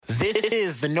This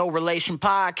is the No Relation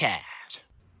Podcast.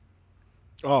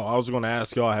 Oh, I was going to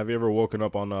ask y'all, have you ever woken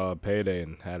up on payday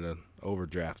and had an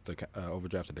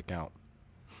overdrafted account?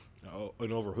 Oh,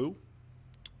 and over who?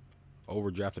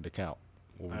 Overdrafted account.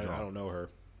 I don't know her.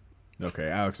 Okay,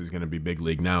 Alex is going to be big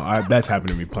league now. That's happened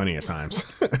to me plenty of times.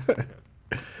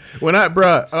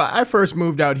 I first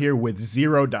moved out here with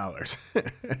 $0.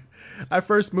 I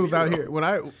first moved out here when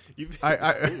I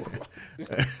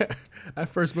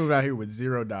first moved out here with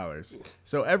 $0.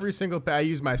 So every single I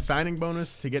used my signing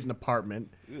bonus to get an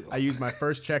apartment. I used my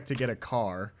first check to get a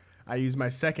car. I used my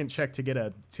second check to get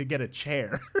a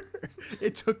chair.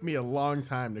 It took me a long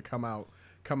time to come out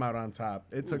on top.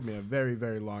 It took me a very,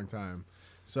 very long time.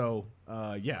 So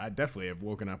I definitely have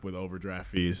woken up with overdraft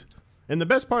fees. And the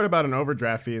best part about an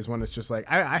overdraft fee is when it's just like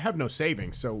I have no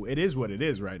savings, so it is what it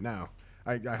is right now.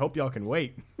 I hope y'all can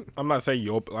wait. I'm not saying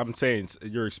I'm saying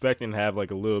you're expecting to have like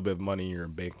a little bit of money in your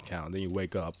bank account. And then you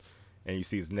wake up and you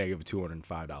see it's negative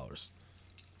 $205.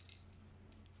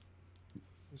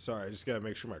 Sorry, I just got to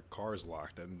make sure my car's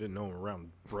locked. I didn't know I'm around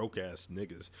broke-ass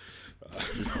niggas.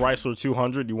 Chrysler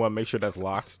 200, you want to make sure that's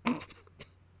locked?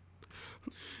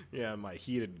 Yeah, my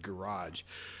heated garage.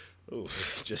 Oh,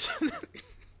 just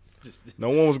no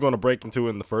one was going to break into it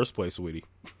in the first place, sweetie.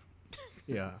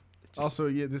 Yeah.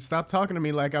 Also, stop talking to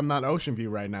me like I'm not Ocean View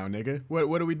right now, nigga.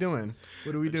 What are we doing?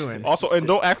 What are we doing? Also, and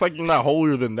don't act like you're not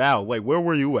holier than thou. Like, where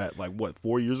were you at? Like, what,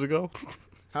 4 years ago?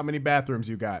 How many bathrooms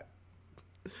you got?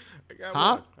 I got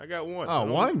one. I got one. Oh,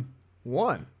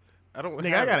 one. I don't.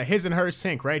 Nigga, I got a his and hers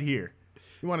sink right here.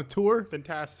 You want a tour?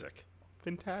 Fantastic.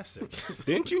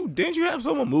 Didn't you have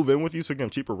someone move in with you so you can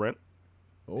have cheaper rent?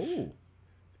 Oh.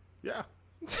 Yeah.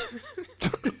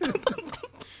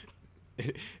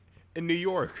 In New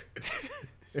York.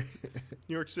 New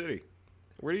York City.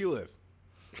 Where do you live?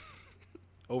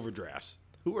 Overdrafts.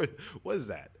 What is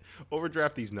that?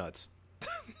 Overdraft these nuts.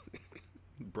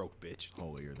 Broke bitch.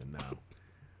 Holier than thou.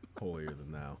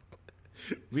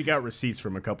 We got receipts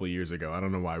from a couple of years ago. I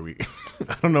don't know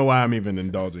why I'm even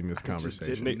indulging this conversation. I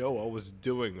just didn't know I was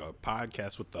doing a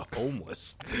podcast with the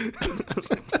homeless.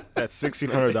 That's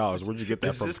 $1,600. Where'd you get that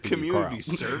Is from? this community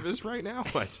service right now?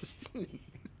 I just.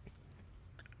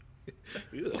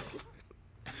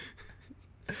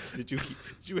 Did you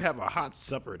have a hot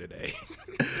supper today?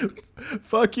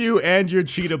 Fuck you and your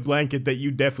cheetah blanket that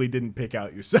you definitely didn't pick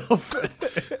out yourself.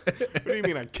 What do you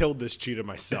mean I killed this cheetah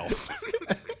myself?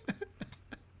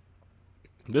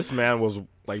 This man was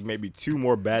like maybe 2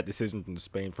 more bad decisions in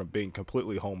Spain from being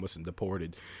completely homeless and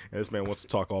deported. And this man wants to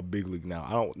talk all big league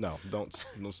now. Don't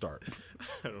start.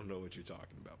 I don't know what you're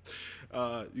talking about.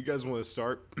 You guys want to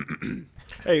start?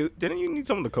 Hey, didn't you need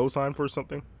someone to co-sign for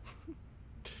something?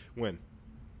 When?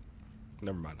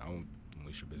 Never mind. I won't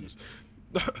unleash your business.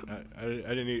 I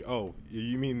didn't need. Oh,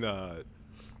 you mean the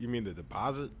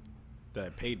deposit that I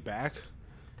paid back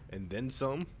and then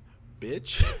some,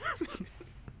 bitch?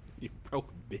 You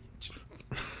broke bitch.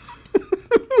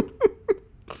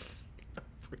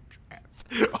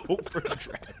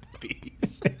 Overdraft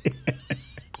fees.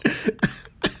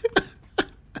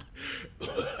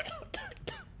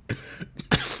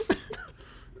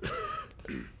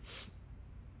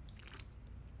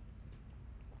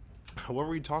 What were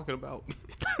we talking about?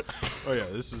 Oh yeah,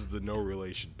 this is the No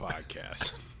Relation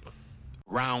Podcast.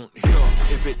 Round here,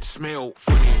 if it smell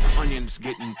funny, onions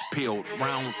getting peeled.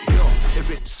 Round here, if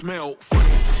it smell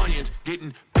funny, onions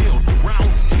getting peeled.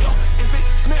 Round here, if it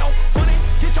smell funny,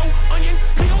 get your onion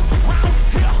peeled. Round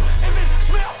here, if it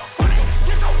smell funny,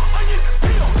 get your onion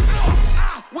peeled.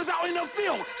 I was out in the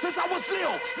field since I was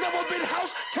little, never been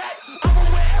house cat. I'm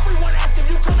from where everyone active.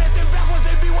 You come at them backwards,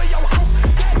 they be where your house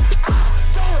at. I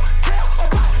don't care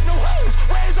about no hoes.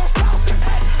 Where's those clouds at?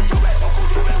 Do it,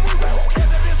 do it, we will. Who cares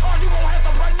if it's hard? You gon' have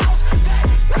to pronounce that.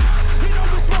 He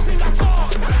don't be smoking at all.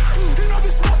 He don't be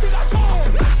smoking at all. He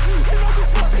don't be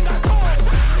smoking at all.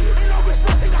 He don't be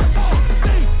smoking at all.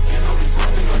 Say,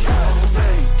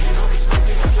 he don't be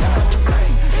smoking at all. Say,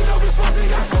 he don't be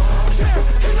smoking at all. Say,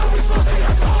 he don't be smoking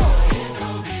at all. He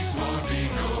don't be smoking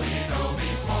at all.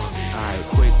 Alright,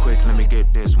 quick, let me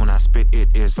get this. When I spit,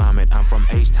 it is vomit. I'm from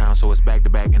H-Town, so it's back to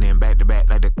back and then back to back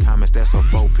like the comments. That's a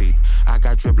faux peep. I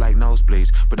got drip like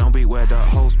nosebleeds, but don't be where the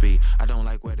hoes be. I don't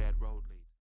like where that road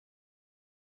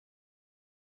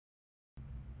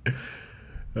leads.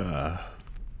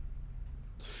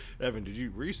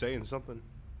 Evan, were you saying something?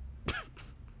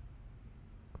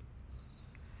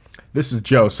 This is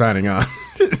Joe signing on.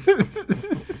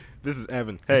 This is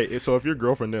Evan. Hey, so if your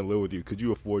girlfriend didn't live with you, could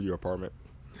you afford your apartment?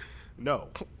 No.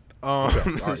 All right,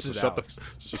 This is Alex.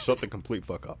 shut the complete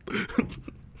fuck up.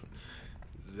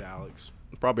 This is Alex.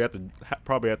 Probably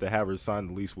have to have her sign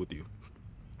the lease with you.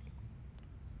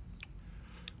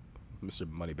 Mr.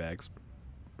 Moneybags.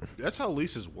 That's how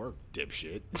leases work,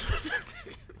 dipshit.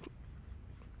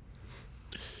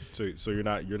 So you're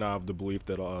not of the belief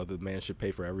that the man should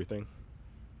pay for everything?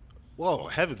 Whoa,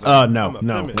 heavens! No, I'm a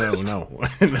no, feminist.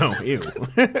 no, ew.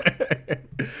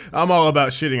 I'm all about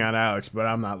shitting on Alex, but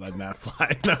I'm not letting that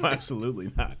fly. No,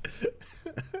 absolutely not.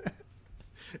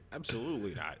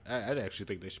 Absolutely not. I'd actually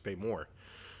think they should pay more.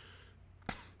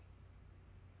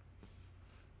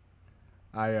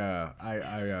 I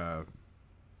am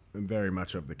very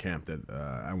much of the camp that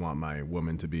I want my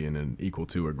woman to be in an equal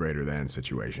to or greater than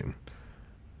situation.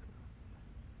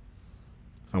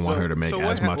 I want her to make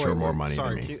as much or more money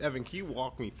than me. Evan, can you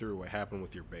walk me through what happened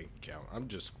with your bank account? I'm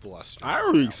just flustered. I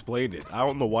already explained it. I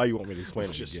don't know why you want me to explain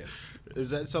it again. Is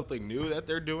that something new that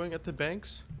they're doing at the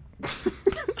banks?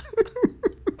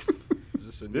 Is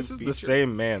this a new This is feature? the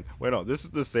same man. Wait, no, this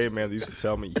is the same man that used to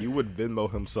tell me he would Venmo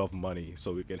himself money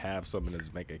so he could have some in his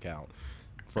bank account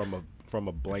from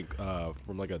a blank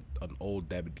from like an old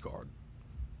debit card.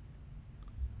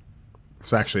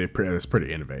 It's actually it's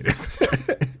pretty innovative.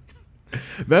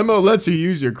 Venmo lets you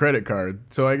use your credit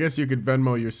card, so I guess you could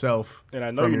Venmo yourself. And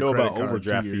I know from you your know credit about card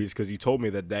overdraft to your- fees because you told me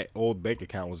that old bank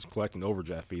account was collecting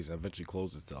overdraft fees and eventually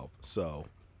closed itself. So.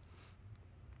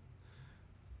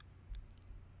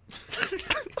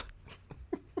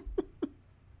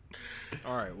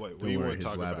 All right, what Don't do you worry, want to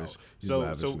he's talk lavish. about? He's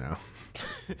lavish now.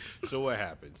 So what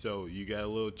happened? So you got a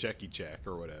little checky check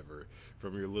or whatever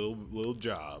from your little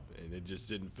job, and it just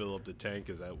didn't fill up the tank.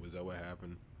 Was that what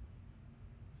happened?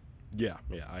 Yeah,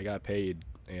 I got paid,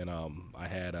 and I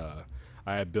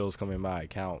had bills coming in my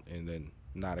account, and then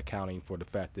not accounting for the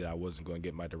fact that I wasn't going to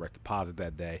get my direct deposit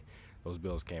that day, those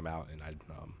bills came out, and I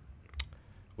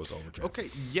was overdrafted. Okay,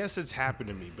 yes, it's happened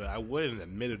to me, but I wouldn't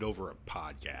admit it over a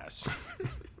podcast.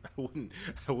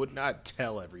 I would not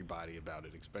tell everybody about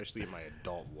it, especially in my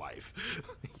adult life.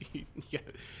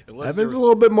 Unless Evan's a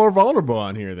little bit more vulnerable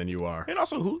on here than you are. And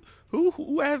also,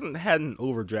 who hasn't had an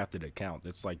overdrafted account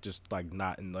that's like just like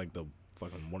not in like the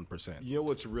fucking 1%? You know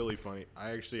what's really funny?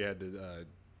 I actually had to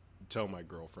tell my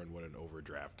girlfriend what an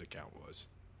overdraft account was.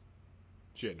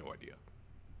 She had no idea.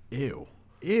 Ew.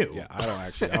 Yeah, I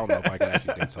don't know if I can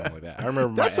actually think something like that. I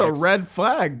remember That's my a ex, red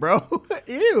flag, bro.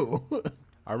 Ew.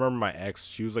 I remember my ex.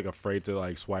 She was like afraid to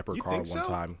like swipe her You card think one so?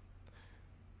 time.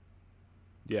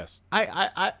 Yes.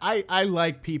 I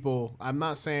like people. I'm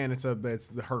not saying it's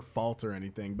her fault or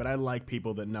anything, but I like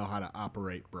people that know how to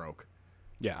operate broke.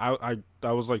 Yeah,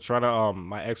 I was like trying to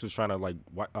my ex was trying to like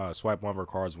swipe one of her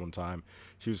cards one time.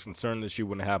 She was concerned that she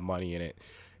wouldn't have money in it,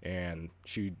 and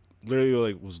she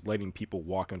literally like was letting people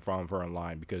walk in front of her in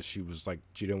line because she was like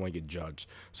she didn't want to get judged.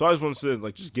 So I just wanted to say,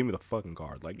 like, just give me the fucking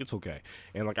card, like it's okay.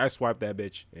 And like I swiped that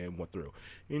bitch and went through.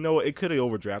 You know, it could have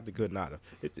overdrafted, could not have.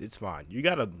 It's fine. You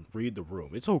gotta read the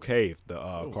room. It's okay if the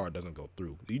card doesn't go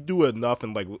through. You do it enough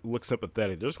and like look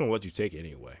sympathetic, they're just gonna let you take it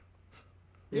anyway.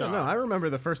 Yeah, no, I remember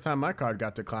the first time my card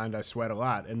got declined, I sweat a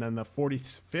lot. And then the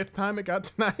 45th time it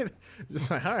got denied, just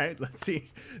like, all right, let's see.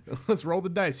 Let's roll the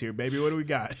dice here, baby. What do we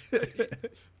got?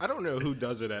 I don't know who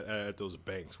does it at those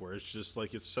banks where it's just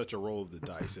like it's such a roll of the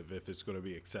dice if it's going to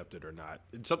be accepted or not.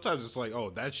 And sometimes it's like, oh,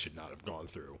 that should not have gone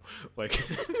through. Like,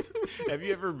 have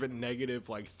you ever been negative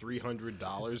like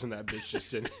 $300 and that bitch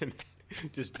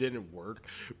just didn't work?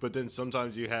 But then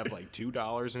sometimes you have like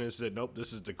 $2 and it said, nope,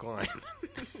 this is declined.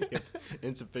 You have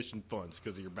insufficient funds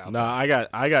because of your balance. Nah,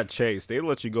 I got Chase. They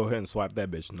let you go ahead and swipe that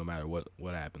bitch no matter what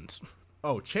happens.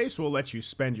 Oh, Chase will let you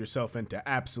spend yourself into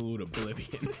absolute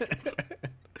oblivion.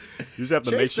 You just have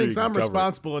to make Chase sure you thinks can I'm cover it.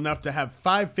 responsible enough to have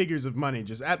 5 figures of money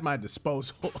just at my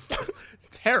disposal. It's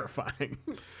terrifying.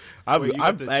 Wait, you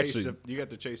I've actually you got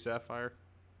the Chase Sapphire?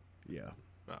 Yeah.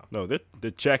 no.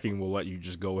 The checking will let you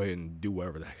just go ahead and do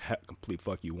whatever the complete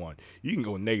fuck you want. You can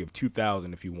go negative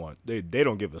 2,000 if you want. They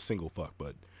don't give a single fuck,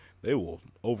 but they will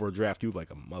overdraft you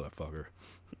like a motherfucker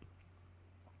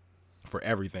for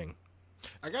everything.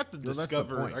 I got the that's the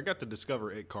Discover. point. I got the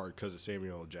Discover It card because of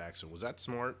Samuel L. Jackson. Was that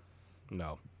smart?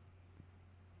 No.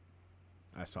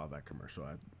 I saw that commercial.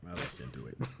 I looked into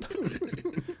it.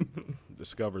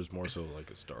 Discover's more so like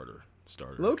a starter.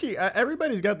 Loki,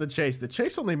 everybody's got the Chase. The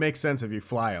Chase only makes sense if you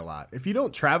fly a lot. If you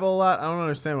don't travel a lot, I don't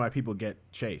understand why people get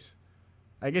Chase.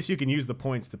 I guess you can use the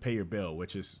points to pay your bill,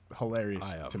 which is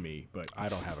hilarious to me. But I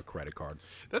don't have a credit card.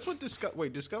 That's what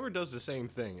Discover does the same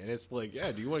thing, and it's like,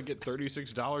 yeah, do you want to get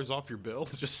 $36 off your bill?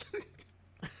 Just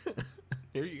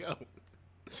here you go.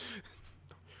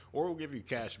 Or we'll give you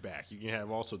cash back. You can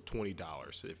have also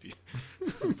 $20 if you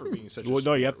for being such. Well, a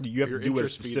no, you sport. have to do it Your at a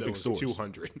interest fee, specific though, is source.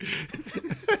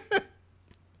 $200.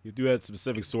 You do have a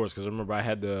specific source because I remember I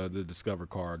had the Discover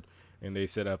card, And they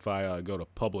said if I go to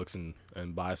Publix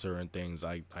and buy certain things,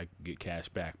 I get cash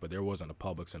back. But there wasn't a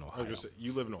Publix in Ohio.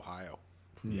 You live in Ohio.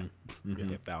 Yeah,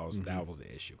 yeah, that was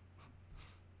the issue.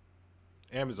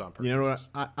 Amazon purchases. You know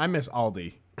what? I miss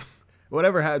Aldi.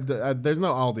 Whatever had there's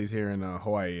no Aldis here in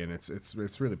Hawaii, and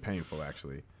it's really painful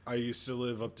actually. I used to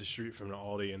live up the street from the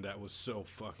Aldi, and that was so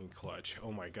fucking clutch.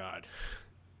 Oh my god.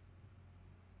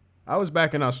 I was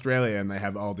back in Australia, and they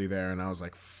have Aldi there, and I was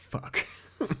like, fuck.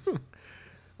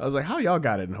 I was like, how y'all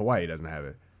got it in Hawaii doesn't have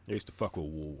it? I used to fuck with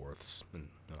Woolworths in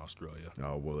Australia.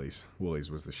 Oh, Woolies.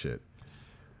 Woolies was the shit.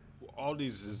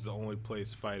 Aldi's is the only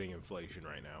place fighting inflation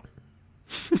right now.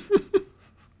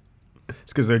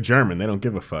 It's because they're German. They don't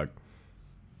give a fuck.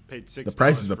 Paid $6. The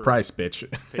price is the price, bitch.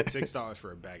 Paid $6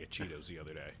 for a bag of Cheetos the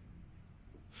other day.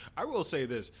 I will say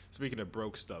this, speaking of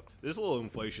broke stuff, this little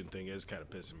inflation thing is kind of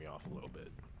pissing me off a little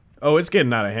bit. Oh, it's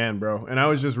getting out of hand, bro. And I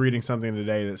was just reading something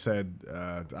today that said,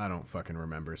 I don't fucking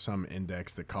remember, some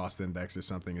index, the cost index or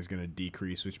something is going to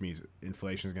decrease, which means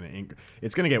inflation is going to increase.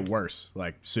 It's going to get worse,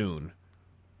 like, soon.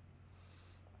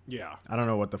 Yeah. I don't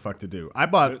know what the fuck to do. I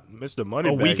bought Mr. Money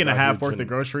a week and a half worth of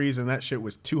groceries, and that shit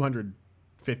was $250.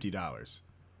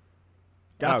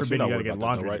 God forbid you got to get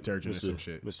laundry detergent or some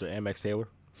shit. Mr. Amex Taylor?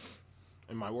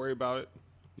 Am I worried about it?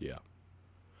 Yeah.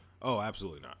 Oh,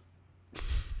 absolutely not.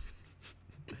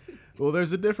 Well,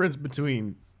 there's a difference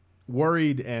between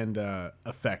worried and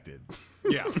affected.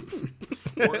 Yeah.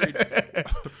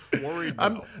 Worried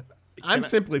no. I'm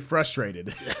simply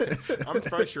frustrated. I'm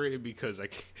frustrated because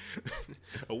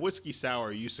a whiskey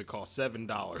sour used to cost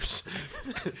 $7.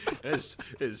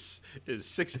 is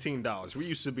 $16. We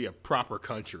used to be a proper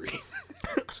country.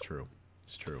 It's true.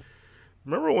 It's true.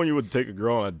 Remember when you would take a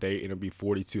girl on a date and it'd be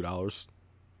 $42?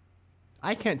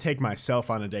 I can't take myself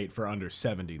on a date for under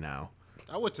 70 now.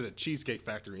 I went to the Cheesecake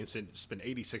Factory and spent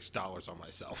 $86 on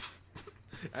myself.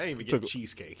 I didn't even get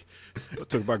cheesecake. I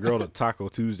took my girl to Taco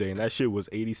Tuesday, and that shit was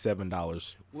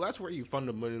 $87. Well, that's where you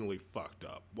fundamentally fucked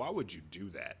up. Why would you do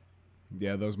that?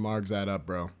 Yeah, those margs add up,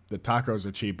 bro. The tacos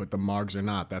are cheap, but the margs are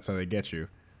not. That's how they get you.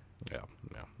 Yeah.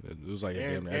 It was like a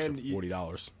damn extra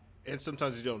 $40. And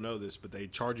sometimes you don't know this, but they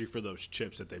charge you for those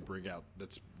chips that they bring out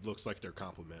that looks like they're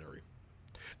complimentary.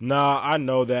 Nah, I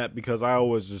know that because I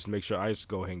always just make sure I just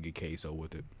go ahead and get queso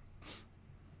with it.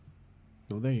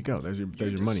 Well, there you go. There's your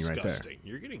money right there.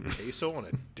 You're getting queso on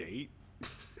a date?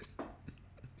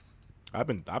 I've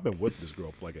been with this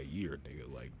girl for like a year,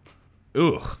 nigga. Like,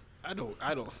 ugh. I don't.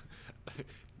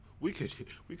 We could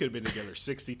have been together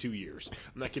 62 years.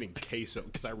 I'm not getting queso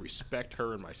because I respect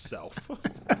her and myself.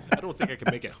 I don't think I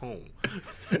can make it home.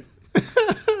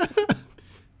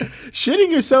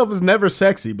 Shitting yourself is never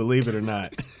sexy, believe it or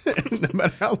not. No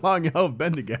matter how long y'all have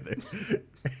been together.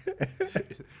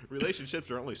 Relationships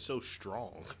are only so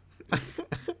strong.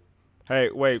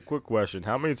 hey, wait, quick question.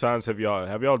 How many times have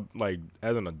y'all like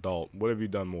as an adult, what have you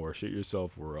done more? Shit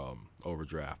yourself or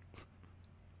overdraft?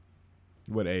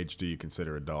 What age do you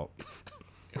consider adult?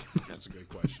 That's a good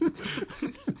question.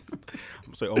 I'm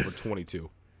gonna say over 22.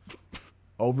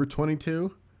 Over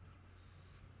 22?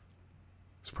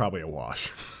 It's probably a wash.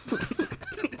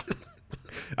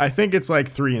 I think it's like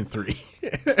 3 and 3.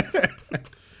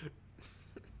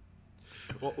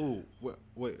 Well, ooh,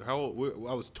 wait, how old?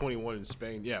 I was 21 in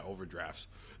Spain. Yeah, overdrafts.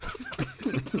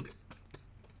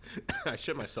 I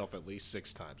shit myself at least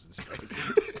 6 times in Spain.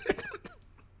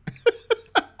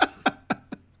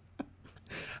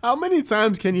 How many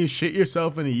times can you shit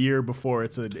yourself in a year before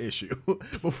it's an issue?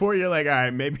 Before you're like, all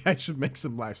right, maybe I should make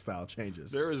some lifestyle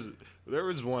changes. There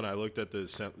was one I looked at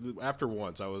after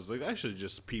once. I was like, I should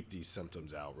just peep these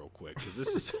symptoms out real quick because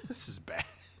this is bad.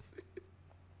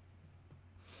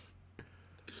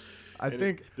 I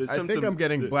think I'm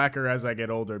getting blacker as I get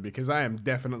older because I am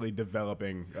definitely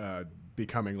developing,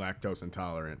 becoming lactose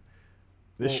intolerant.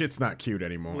 This shit's not cute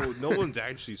anymore. Well, no one's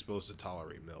actually supposed to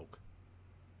tolerate milk.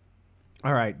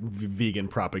 All right, vegan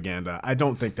propaganda. I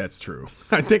don't think that's true.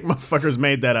 I think motherfuckers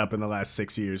made that up in the last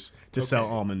 6 years to sell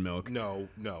almond milk. No.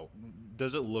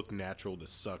 Does it look natural to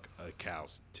suck a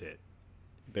cow's tit?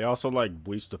 They also like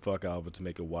bleach the fuck out of it to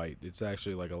make it white. It's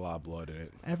actually like a lot of blood in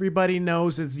it. Everybody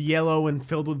knows it's yellow and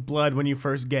filled with blood when you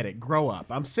first get it. Grow up.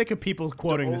 I'm sick of people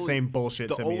quoting the same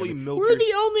bullshit to me. We're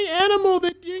the only animal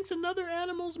that drinks another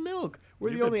animal's milk.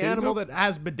 We're the only animal that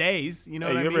has bidets. You know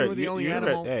what I mean? We're the only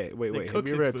animal. Hey, wait. Have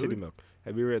you ever had titty milk?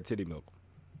 Have you ever had titty milk?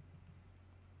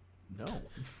 No.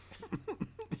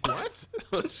 What?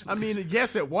 I mean,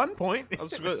 yes, at one point. I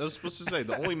was supposed to say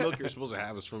the only milk you're supposed to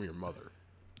have is from your mother.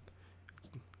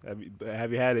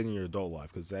 Have you had it in your adult life?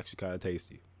 Because it's actually kind of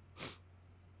tasty.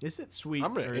 Is it sweet?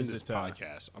 I'm gonna end this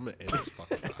podcast. I'm gonna end this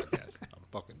fucking podcast. I'm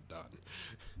fucking done.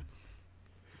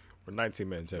 For 19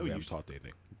 minutes, and we you haven't talked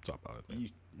anything. Talk about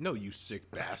it. You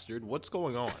sick bastard. What's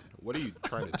going on? What are you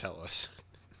trying to tell us?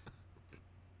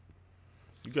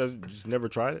 You guys just never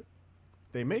tried it?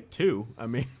 They make two. I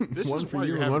mean, This one is for why you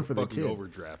you're and having one for the fucking kid.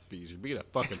 overdraft fees. You're being a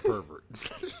fucking pervert.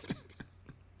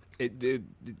 It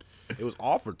was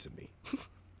offered to me.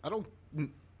 I don't.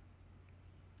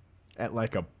 At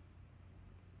like a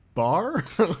bar,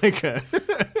 like a.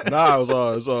 Nah, it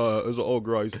was an old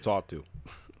girl I used to talk to.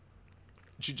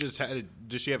 She just had.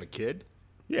 Does she have a kid?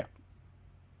 Yeah.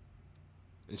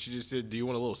 And she just said, "Do you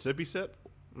want a little sippy sip?"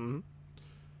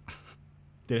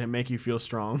 Did it make you feel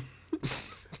strong?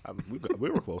 We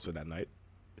were closer that night.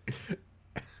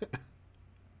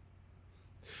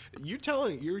 You're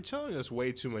telling us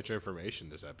way too much information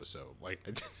this episode. Like,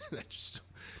 I just.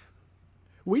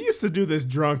 We used to do this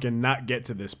drunk and not get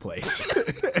to this place.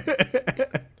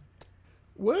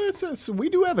 What is this? We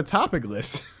do have a topic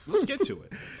list. Let's get to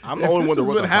it. I'm the If only this one is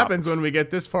that what happens when we get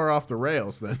this far off the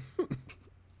rails, then.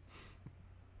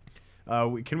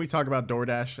 Can we talk about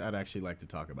DoorDash? I'd actually like to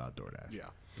talk about DoorDash. Yeah.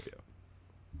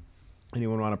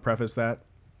 Anyone want to preface that?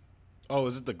 Oh,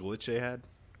 is it the glitch they had?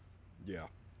 Yeah.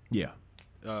 Yeah.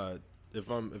 If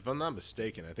I'm not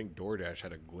mistaken, I think DoorDash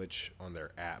had a glitch on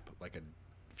their app like a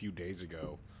few days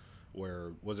ago,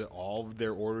 where was it all of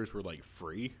their orders were like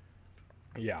free?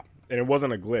 Yeah. And it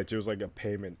wasn't a glitch. It was like a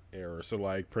payment error. So,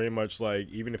 like, pretty much, like,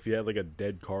 even if you had, like, a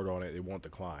dead card on it, it won't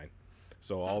decline.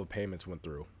 So all the payments went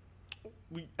through.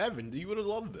 Evan, you would have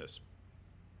loved this.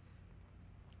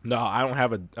 No, I don't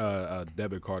have a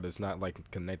debit card that's not,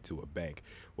 like, connected to a bank.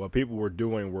 What people were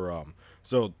doing were,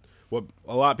 so what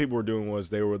a lot of people were doing was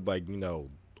they would, like, you know,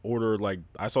 order, like,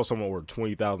 I saw someone order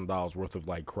 $20,000 worth of,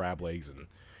 like, crab legs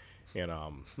and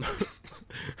I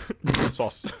saw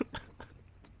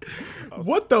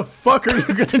What the fuck are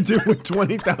you gonna do with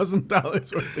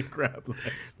 $20,000 worth of crab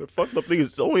legs? the fucked up thing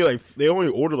is they only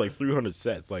ordered like 300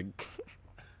 sets. Like,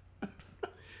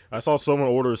 I saw someone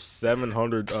order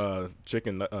 700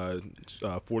 chicken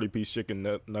 40-piece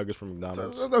chicken nuggets from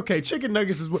McDonald's. Okay, chicken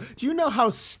nuggets is what. Do you know how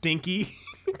stinky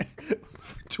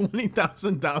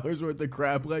 $20,000 worth of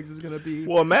crab legs is gonna be?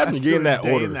 Well, imagine after getting a that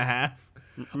day order. and a half.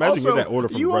 Imagine Also, getting that order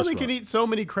from you the only restaurant. can eat so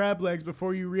many crab legs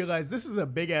before you realize this is a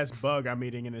big ass bug I'm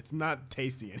eating and it's not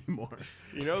tasty anymore.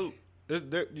 You know,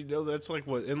 that's like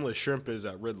what endless shrimp is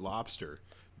at Red Lobster.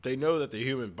 They know that the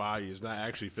human body is not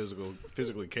actually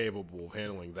physically capable of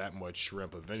handling that much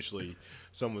shrimp. Eventually,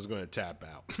 someone's going to tap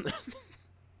out.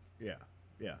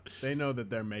 Yeah. They know that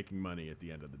they're making money at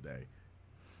the end of the day.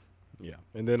 Yeah,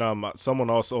 and then someone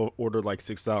also ordered like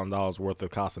 $6,000 worth of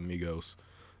Casamigos.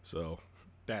 So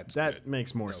That That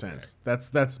makes more sense.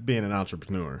 That's being an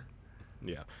entrepreneur.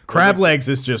 yeah, Crab legs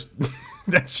is just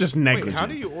that's just Wait, negligent. how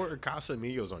do you order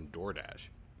Casamigos on DoorDash?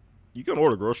 You can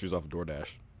order groceries off of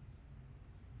DoorDash.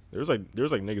 There's like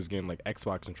niggas getting like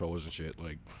Xbox controllers and shit.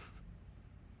 Like,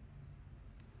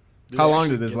 How they long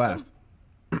actually did this get last?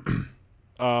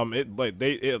 them?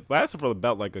 it lasted for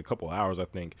about like a couple hours, I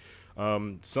think.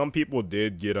 Some people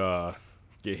did get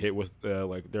hit with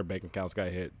like their bank accounts got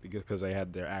hit because they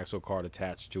had their actual card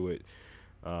attached to it,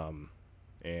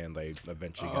 and they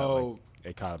eventually got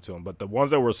it caught up to them. But the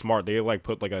ones that were smart, they like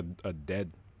put like a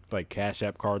dead like Cash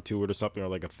App card to it or something, or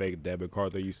like a fake debit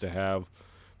card they used to have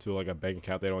to like a bank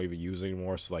account they don't even use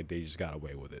anymore. So like they just got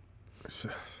away with it.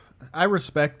 I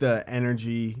respect the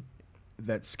energy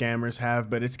that scammers have,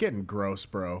 but it's getting gross,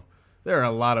 bro. There are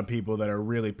a lot of people that are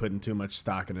really putting too much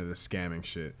stock into this scamming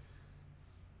shit.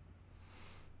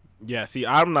 Yeah, see,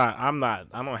 I don't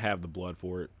have the blood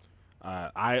for it.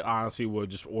 I honestly would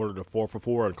just order the 4 for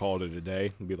 $4 and call it a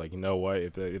day and be like, you know what,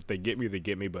 if they get me, they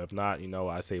get me, but if not, you know,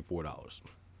 I save $4.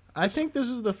 I think this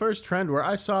is the first trend where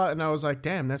I saw it and I was like,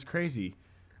 damn, that's crazy.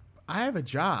 I have a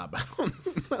job.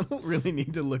 I don't really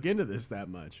need to look into this that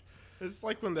much. It's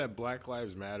like when that Black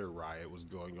Lives Matter riot was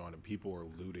going on and people were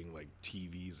looting like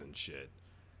TVs and shit.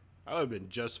 I would have been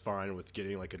just fine with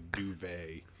getting like a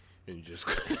duvet and just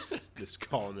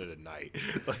calling it a night.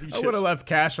 Like, I would have left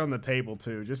cash on the table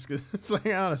too, just because it's like,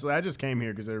 honestly, I just came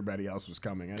here because everybody else was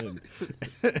coming. I didn't.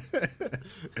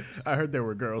 I heard there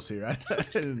were girls here. I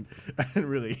didn't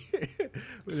really,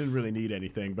 we didn't really need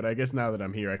anything. But I guess now that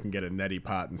I'm here, I can get a neti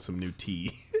pot and some new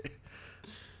tea.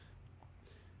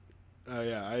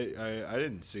 Yeah, I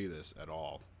didn't see this at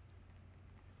all.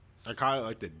 I caught it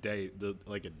like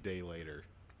a day later.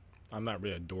 I'm not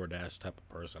really a DoorDash type of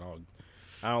person.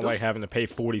 I don't like having to pay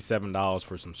 $47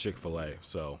 for some Chick-fil-A.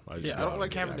 So I just I don't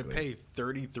like having to pay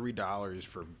 $33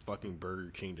 for fucking Burger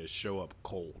King to show up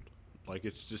cold. Like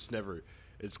it's just never.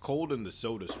 It's cold and the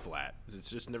soda's flat. It's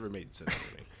just never made sense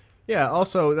to me. Yeah.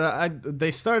 Also,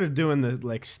 they started doing the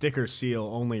like sticker seal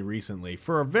only recently.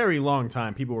 For a very long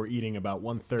time, people were eating about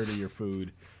 1/3 of your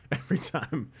food every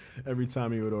time. Every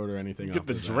time you would order anything. Get off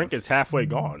the those drink, apps. it's halfway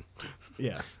gone.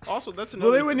 Yeah. Also, that's Well,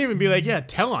 another. they wouldn't even be like, "Yeah,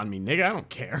 tell on me, nigga. I don't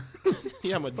care."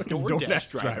 Yeah, I'm a Fucking DoorDash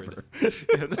driver.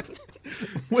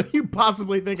 What do you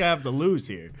possibly think I have to lose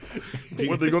here? What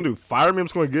are they gonna do? Fire me? I'm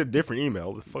just gonna get a different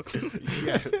email. The fuck?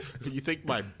 Yeah, you think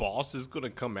my boss is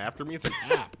gonna come after me? It's an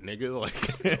app, nigga.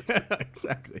 Like,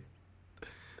 Exactly.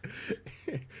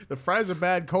 The fries are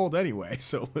bad cold anyway,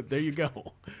 so there you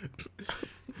go.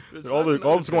 all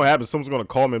that's gonna happen. Someone's gonna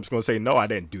call me. I'm just gonna say, no, I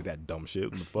didn't do that dumb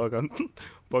shit. What the fuck?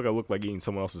 Fuck, I look like eating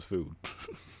someone else's food.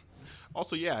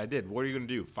 Also, yeah, I did. What are you gonna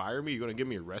do? Fire me? You're gonna get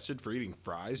me arrested for eating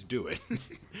fries? Do it.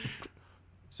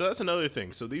 So that's another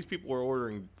thing. So these people are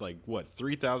ordering like what,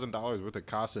 $3,000 worth of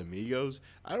Casamigos.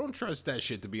 I don't trust that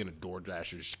shit to be in a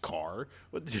DoorDasher's car.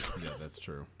 What the Yeah, that's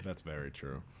true. That's very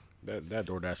true. That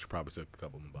DoorDash probably took a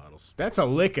couple of bottles. That's a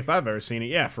lick if I've ever seen it.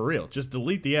 Yeah, for real. Just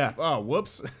delete the app. Oh,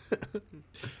 whoops.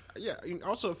 Yeah. And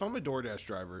also, if I'm a DoorDash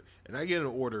driver and I get an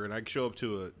order and I show up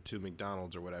to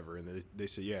McDonald's or whatever, and they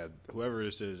say, yeah, whoever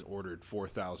this is ordered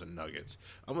 4,000 nuggets,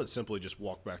 I'm gonna simply just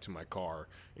walk back to my car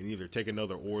and either take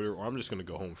another order or I'm just gonna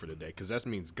go home for the day because that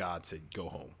means God said go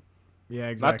home. Yeah,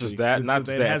 exactly. Not just that. Not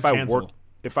just It that. has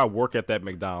If I work at that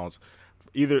McDonald's,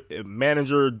 either a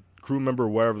manager, crew member,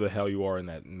 whatever the hell you are in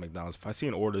that McDonald's, if I see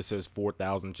an order that says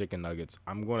 4,000 chicken nuggets,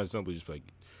 I'm going to simply just be like,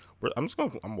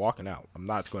 I'm walking out. I'm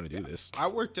not going to do this. I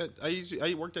worked at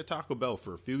Taco Bell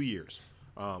for a few years.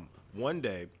 One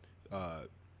day,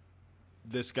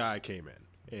 this guy came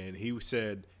in and he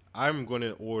said, "I'm going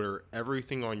to order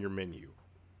everything on your menu,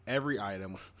 every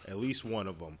item, at least one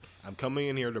of them. I'm coming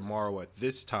in here tomorrow at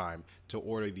this time to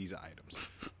order these items."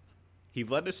 He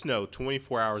let us know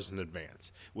 24 hours in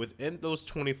advance. Within those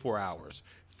 24 hours,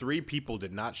 3 people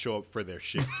did not show up for their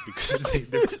shift because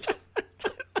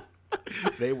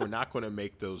they were not going to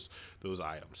make those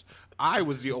items. I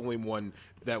was the only one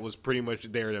that was pretty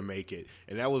much there to make it,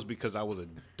 and that was because I was a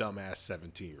dumbass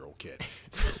 17-year-old kid.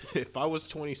 If I was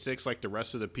 26 like the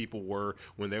rest of the people were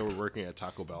when they were working at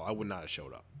Taco Bell, I would not have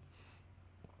showed up.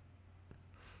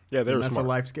 Yeah, they were That's smart. a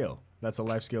life skill. That's a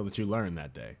life skill that you learn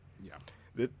that day. Yeah.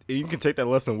 You can take that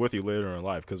lesson with you later in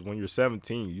life because when you're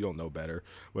 17, you don't know better.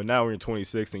 But now when you're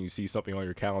 26 and you see something on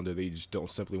your calendar that you just don't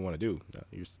simply want to do,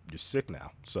 you're sick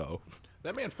now. So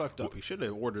That man fucked up. He should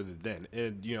have ordered it then,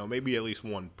 and maybe at least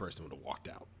one person would have walked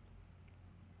out.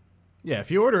 Yeah,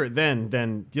 if you order it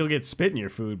then you'll get spit in your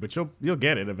food, but you'll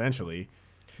get it eventually.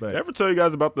 But did I ever tell you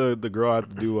guys about the girl I had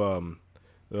to do?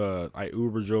 I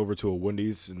Ubered over to a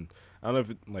Wendy's, and I don't know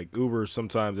if like Uber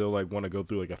sometimes they'll like want to go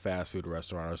through like a fast food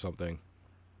restaurant or something.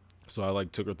 So I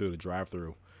like took her through the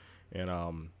drive-through,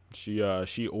 and she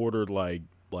ordered like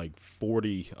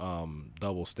 40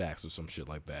 double stacks or some shit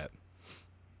like that.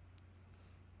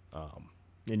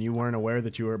 and you weren't aware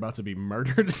that you were about to be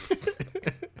murdered.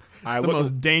 I It's the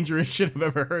most dangerous shit I've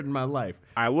ever heard in my life.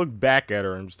 I looked back at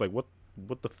her and just like, what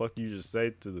the fuck you just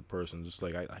say to the person? Just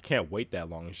like, I can't wait that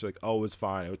long. And she's like, oh, it's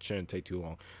fine. It shouldn't take too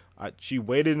long. She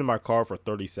waited in my car for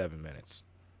 37 minutes.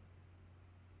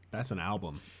 That's an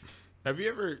album. Have you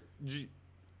ever?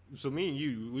 So me and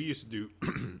you, we used to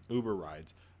do Uber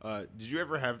rides. Did you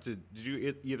ever have to? Did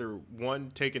you either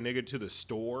one take a nigga to the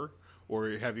store, or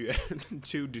have you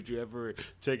two? Did you ever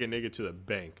take a nigga to the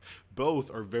bank? Both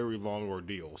are very long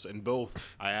ordeals, and both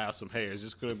I asked them, "Hey, is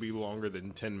this going to be longer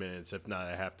than 10 minutes? If not,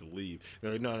 I have to leave."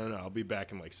 They're like, "No, I'll be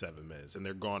back in like 7 minutes," and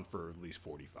they're gone for at least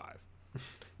 45.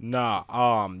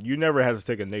 Nah, you never had to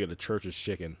take a nigga to Church's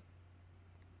Chicken.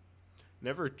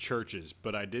 Never churches,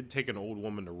 but I did take an old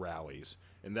woman to rallies,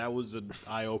 and that was an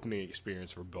eye-opening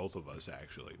experience for both of us.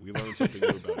 Actually, we learned something new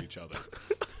about each other.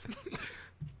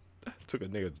 Took a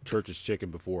nigga to Church's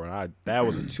Chicken before, and that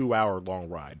was a 2-hour long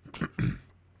ride.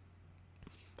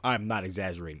 I'm not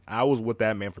exaggerating. I was with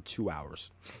that man for 2 hours.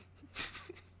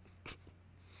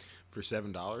 For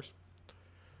 $7.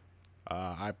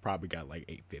 I probably got like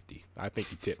 $8.50. I think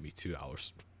he tipped me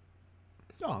 $2.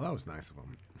 Oh, that was nice of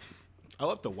him. I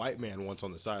left a white man once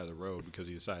on the side of the road because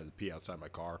he decided to pee outside my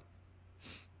car.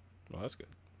 Well, that's good.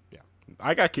 Yeah.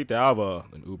 I got kicked out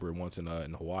of an Uber once in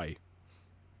Hawaii.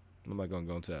 I'm not gonna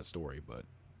go into that story, but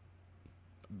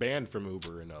Banned from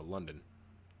Uber in London.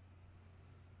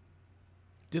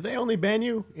 Did they only ban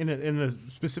you in a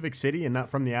specific city and not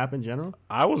from the app in general?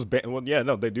 I was banned. Well, yeah,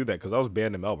 no, they do that because I was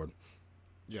banned in Melbourne.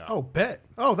 Yeah. Oh, bet.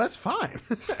 Oh, that's fine.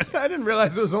 I didn't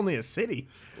realize it was only a city.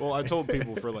 Well, I told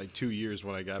people for like 2 years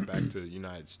when I got back to the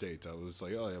United States, I was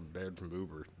like, "Oh, I'm banned from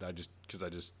Uber." Because I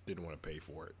just didn't want to pay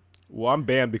for it. Well, I'm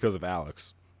banned because of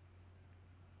Alex.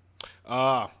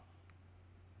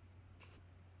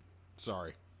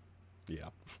 Sorry. Yeah.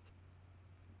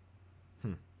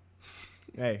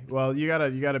 Hey, well, you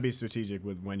gotta be strategic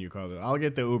with when you call it. I'll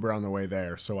get the Uber on the way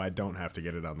there, so I don't have to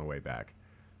get it on the way back.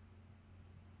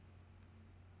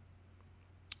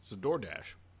 It's a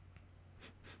DoorDash.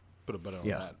 Put a button on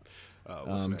Yeah. that.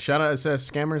 What's next? Shout out, it says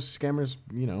scammers.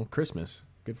 Christmas.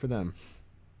 Good for them.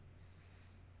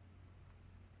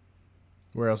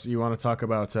 Where else you want to talk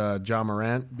about? Ja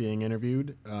Morant being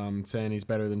interviewed, saying he's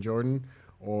better than Jordan,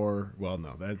 or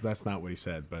no, that's not what he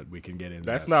said. But we can get into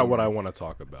That's that not what story. I want to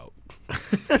talk about.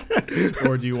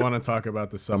 Or do you want to talk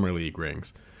about the summer league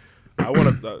rings? I do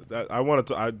want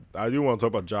to talk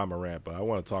about Ja Morant, but I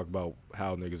want to talk about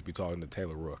how niggas be talking to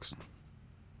Taylor Rooks.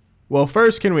 Well,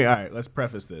 first, all right, let's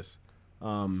preface this.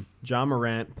 Ja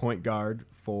Morant, point guard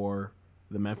for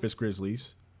the Memphis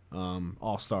Grizzlies,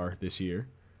 All-Star this year,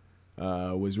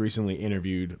 was recently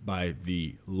interviewed by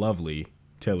the lovely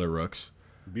Taylor Rooks.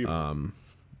 Beautiful.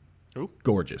 Who?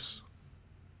 Gorgeous.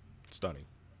 Stunning.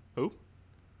 Who?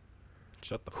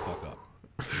 Shut the fuck up.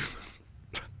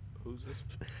 Who's this?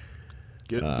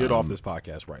 Get off this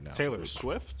podcast right now. Taylor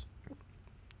Swift?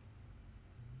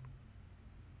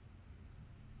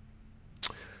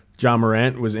 Ja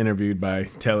Morant was interviewed by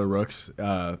Taylor Rooks.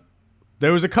 There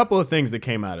was a couple of things that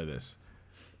came out of this.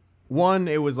 One,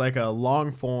 it was like a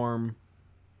long form,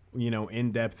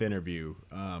 in-depth interview.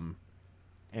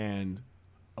 And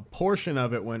a portion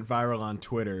of it went viral on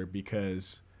Twitter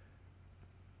because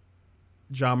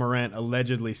Ja Morant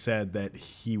allegedly said that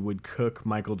he would cook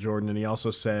Michael Jordan, and he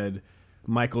also said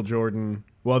Michael Jordan.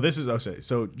 Well, this is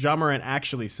so Ja Morant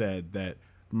actually said that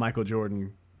Michael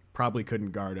Jordan probably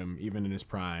couldn't guard him even in his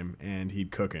prime, and he'd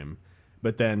cook him.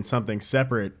 But then something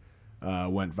separate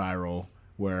went viral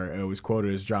where it was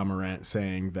quoted as Ja Morant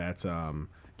saying that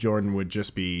Jordan would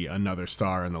just be another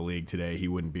star in the league today. He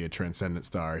wouldn't be a transcendent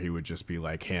star. He would just be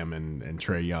like him and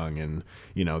Trae Young and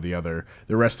the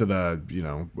rest of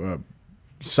the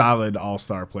solid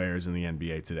all-star players in the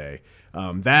NBA today.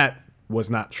 That was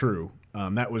not true.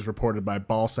 That was reported by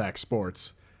Ballsack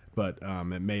Sports, but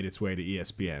it made its way to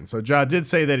ESPN. So Ja did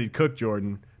say that he'd cook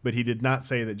Jordan, but he did not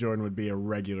say that Jordan would be a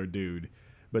regular dude.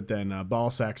 But then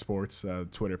Ballsack Sports,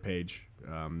 Twitter page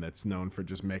that's known for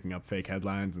just making up fake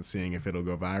headlines and seeing if it'll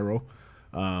go viral,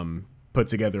 put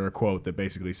together a quote that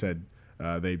basically said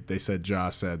they said Ja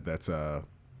said that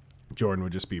Jordan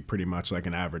would just be pretty much like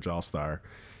an average all-star.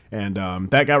 And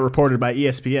that got reported by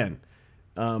ESPN,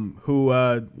 who,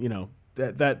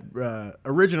 that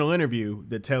original interview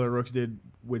that Taylor Rooks did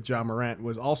with Ja Morant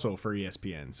was also for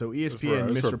ESPN. So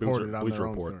ESPN misreported it on their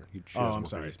own story. I'm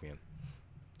sorry. ESPN.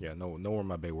 Yeah, know where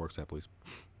my bae works at, please.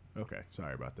 Okay,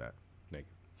 sorry about that. Thank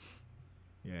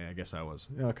you. Yeah, I guess I was.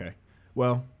 Okay.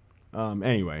 Well,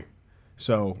 anyway,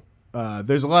 so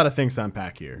there's a lot of things to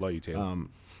unpack here. Love you, Taylor.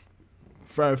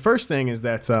 First thing is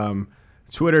that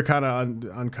Twitter kind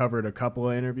of uncovered a couple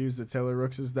of interviews that Taylor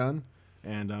Rooks has done,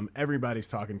 and everybody's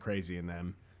talking crazy in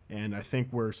them. And I think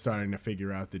we're starting to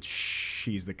figure out that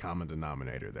she's the common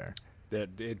denominator there.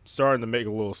 That it's starting to make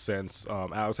a little sense.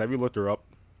 Alex, have you looked her up?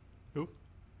 Who?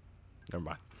 Never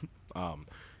mind.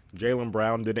 Jaylen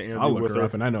Brown did an interview I'll look with her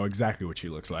up, and I know exactly what she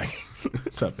looks like.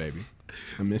 What's up, baby?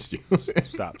 I missed you.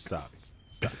 Stop, please.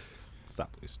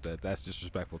 That's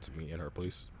disrespectful to me and her,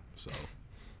 please. So,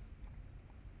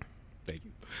 thank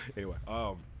you. Anyway,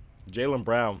 Jaylen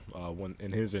Brown, when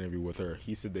in his interview with her,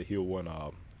 he said that he'll win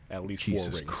at least 4 rings.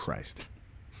 Jesus Christ.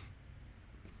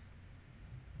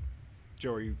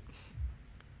 Joe, are you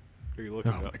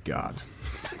looking Oh up? my God.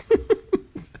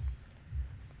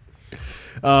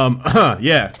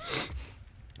 Yeah.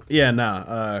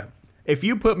 If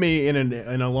you put me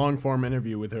in a long form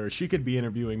interview with her, she could be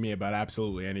interviewing me about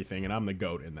absolutely anything, and I'm the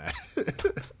GOAT in that.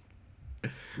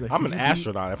 Like, I'm an could you beat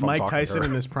astronaut if I'm Mike talking Tyson to her.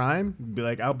 in his prime. Be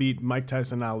like, I'll beat Mike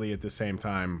Tyson and Ali at the same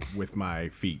time with my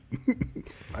feet.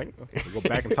 I can go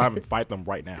back in time and fight them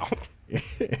right now.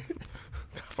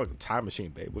 Fucking time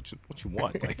machine, babe. What you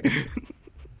want? Like, you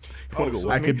wanna go so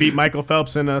with I me? could beat Michael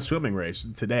Phelps in a swimming race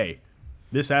today,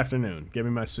 this afternoon. Give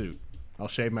me my suit. I'll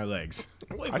shave my legs.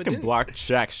 Wait, I can block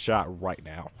Shaq's shot right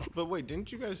now. But wait,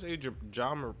 didn't you guys say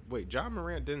Ja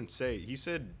Morant didn't say, he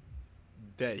said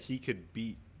that he could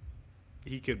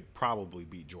probably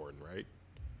beat Jordan, right?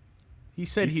 He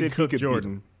said He he'd said he cook could beat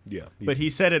Jordan. him. Yeah, But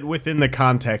he said it within the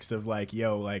context of like,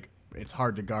 it's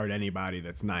hard to guard anybody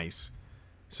that's nice.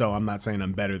 So I'm not saying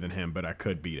I'm better than him, but I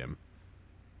could beat him.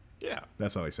 Yeah.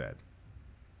 That's all he said.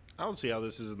 I don't see how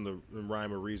this is in the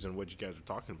rhyme or reason what you guys are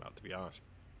talking about, to be honest.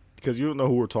 because you don't know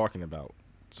who we're talking about.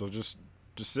 So just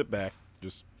sit back,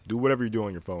 just do whatever you do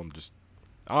on your phone. Just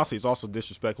honestly, it's also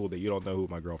disrespectful that you don't know who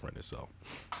my girlfriend is. So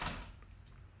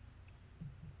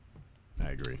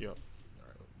I agree. Yep.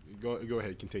 Go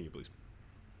ahead, continue, please.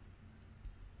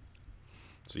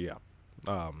 So yeah,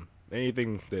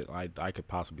 anything that I could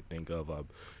possibly think of.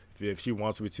 If she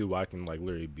wants me to, I can like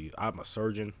literally be. I'm a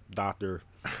surgeon, doctor,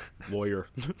 lawyer,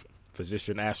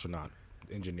 physician, astronaut,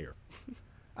 engineer.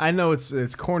 I know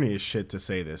it's corny as shit to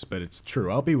say this, but it's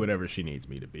true. I'll be whatever she needs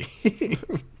me to be.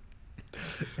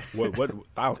 What?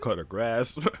 I'll cut her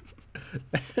grass.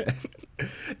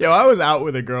 Yo, I was out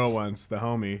with a girl once, the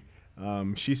homie.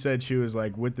 She said she was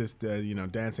like with this,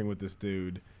 dancing with this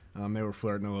dude. They were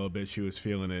flirting a little bit. She was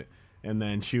feeling it. And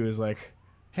then she was like,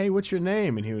 hey, what's your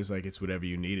name? And he was like, it's whatever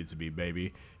you need it to be,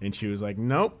 baby. And she was like,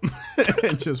 nope.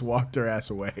 And just walked her ass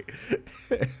away.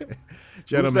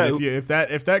 Gentlemen, if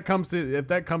that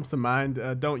comes to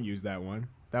mind, don't use that one.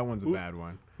 That one's a bad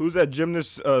one. Who's that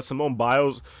gymnast? Simone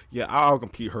Biles. Yeah, I'll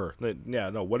compete her. Yeah,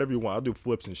 no, whatever you want. I'll do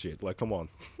flips and shit. Like, come on.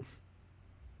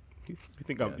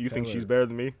 You think she's better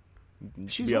than me?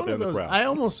 She's one of those. I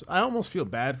almost feel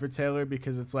bad for Taylor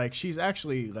because it's like she's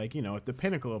actually like at the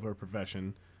pinnacle of her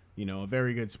profession. A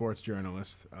very good sports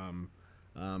journalist.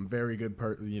 Very good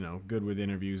good with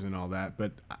interviews and all that.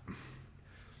 But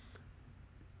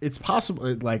it's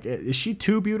possible. Like, is she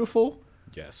too beautiful?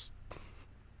 Yes.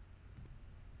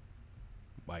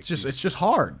 Like, it's just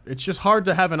hard. It's just hard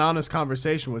to have an honest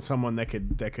conversation with someone that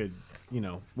could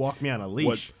walk me on a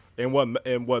leash.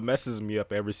 What messes me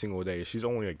up every single day is she's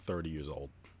only like 30 years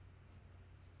old.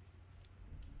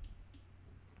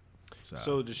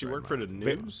 So does she work for the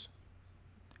news?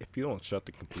 If you don't shut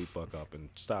the complete fuck up and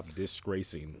stop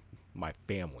disgracing my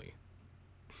family.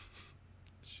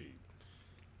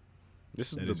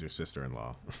 This is your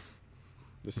sister-in-law.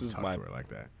 This is Talk my to her like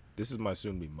that. This is my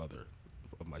soon-to-be mother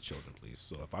of my children, please.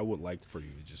 So if I would like for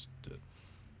you just to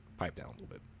pipe down a little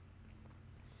bit.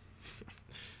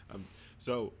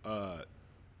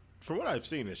 From what I've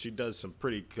seen, she does some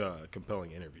pretty compelling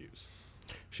interviews.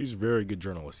 She's a very good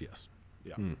journalist, yes.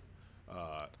 Yeah.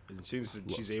 It seems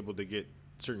that she's able to get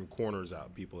certain corners out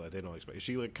of people that they don't expect. Is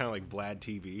she like kind of like Vlad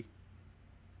TV?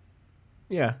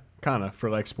 Yeah, kind of, for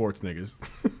like sports niggas.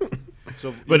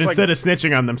 So, but instead of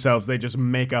snitching on themselves, they just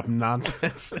make up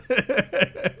nonsense.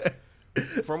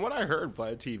 From what I heard,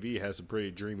 Vlad TV has some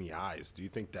pretty dreamy eyes. Do you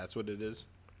think that's what it is?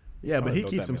 Yeah, but he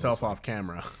keeps himself off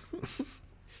camera.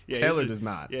 Yeah, Taylor does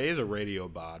not. Yeah, he's a radio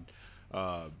bod.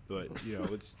 But,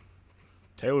 it's...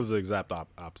 Taylor's the exact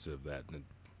opposite of that. And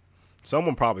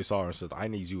someone probably saw her and said, I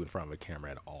need you in front of a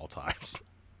camera at all times.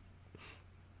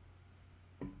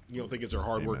 You don't think it's her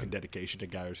hard work and dedication to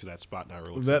guide her to that spot now?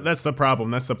 That's the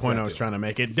problem. That's the point I was trying to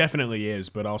make. It definitely is,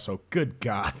 but also, good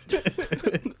God.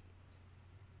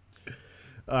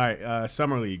 All right,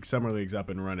 Summer League. Summer League's up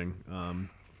and running.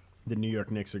 The New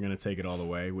York Knicks are going to take it all the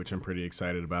way, which I'm pretty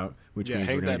excited about, which means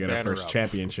we're going to get our first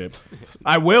championship.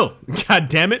 I will. God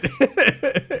damn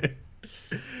it.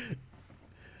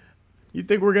 You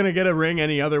think we're going to get a ring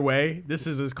any other way? This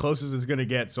is as close as it's going to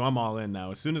get, so I'm all in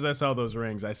now. As soon as I saw those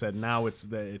rings, I said, now it's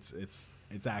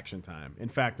action time. In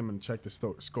fact, I'm going to check the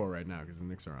score right now because the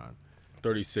Knicks are on.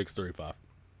 36-35.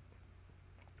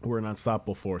 We're an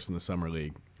unstoppable force in the Summer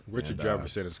League. Richard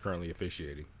Jefferson is currently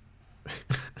officiating.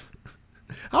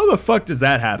 How the fuck does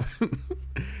that happen?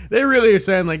 They really are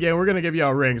saying, like, yeah, we're going to give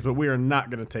y'all rings, but we are not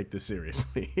going to take this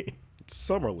seriously. It's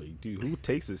Summer League, dude. Who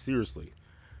takes it seriously?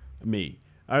 Me.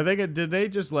 Did they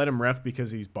just let him ref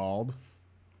because he's bald?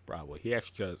 Probably. He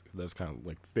actually does kind of,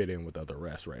 like, fit in with other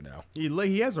refs right now.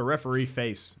 He has a referee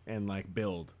face and, like,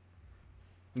 build.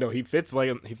 No, he fits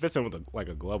in with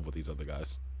a glove with these other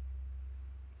guys.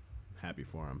 Happy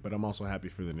for him. But I'm also happy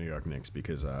for the New York Knicks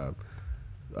because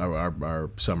our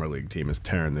Summer League team is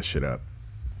tearing this shit up.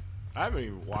 I haven't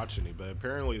even watched any, but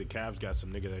apparently the Cavs got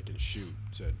some nigga that can shoot,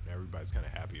 so everybody's kind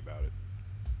of happy about it.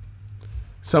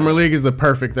 Summer League is the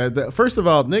perfect. First of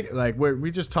all, Nick, like we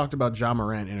just talked about Ja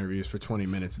Morant interviews for 20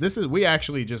 minutes. We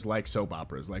actually just like soap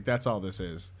operas. Like that's all this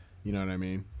is. You know what I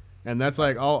mean? And that's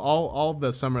like all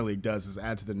the Summer League does is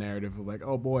add to the narrative of like,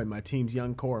 oh boy, my team's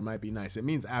young core might be nice. It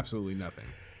means absolutely nothing.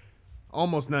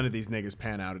 Almost none of these niggas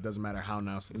pan out. It doesn't matter how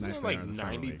nice they are in the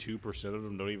Summer League. 92% of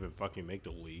them don't even fucking make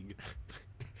the league.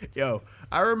 Yo,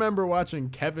 I remember watching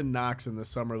Kevin Knox in the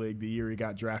Summer League the year he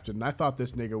got drafted, and I thought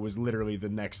this nigga was literally the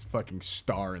next fucking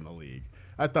star in the league.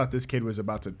 I thought this kid was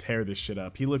about to tear this shit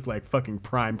up. He looked like fucking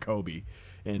prime Kobe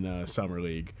in Summer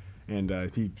League, and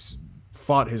he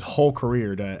fought his whole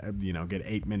career to get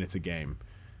 8 minutes a game,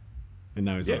 and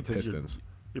now he's on the Pistons.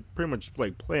 You're pretty much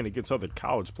like playing against other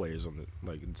college players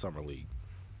in Summer League.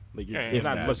 Like you're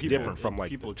not much different from like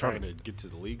people trying to get to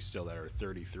the league still that are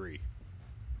 33.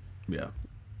 Yeah.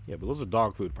 Yeah, but those are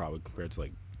dog food probably compared to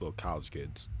like little college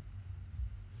kids.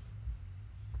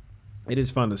 It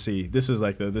is fun to see. This is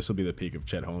like this will be the peak of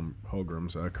Chet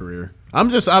Holmgren's career.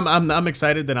 I'm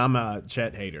excited that I'm a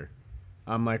Chet hater.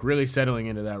 I'm like really settling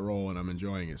into that role and I'm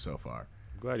enjoying it so far.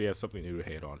 Glad you have something new to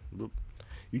hate on.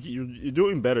 You're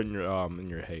doing better in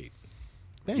your hate.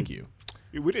 Thank you.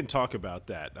 We didn't talk about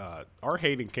that. Our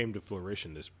hating came to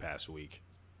fruition this past week.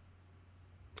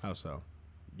 How so?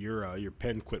 Your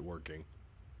pen quit working.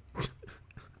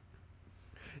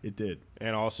 It did.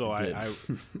 And also,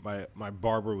 my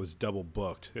barber was double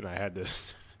booked, and I had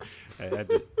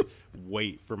to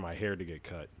wait for my hair to get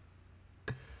cut.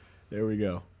 There we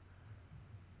go.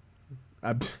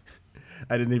 I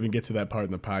didn't even get to that part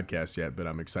in the podcast yet, but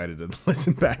I'm excited to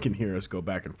listen back and hear us go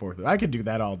back and forth. I could do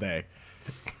that all day.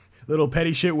 Little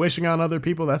petty shit wishing on other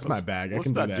people, that's my bag. I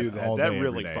can do that all day. That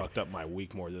really every day. fucked up my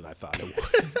week more than I thought it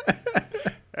would.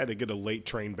 I had to get a late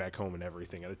train back home and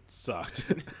everything, and it sucked.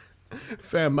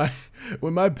 Fam,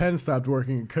 when my pen stopped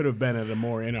working, it could have been at a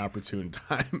more inopportune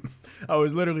time. I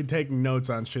was literally taking notes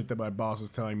on shit that my boss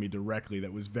was telling me directly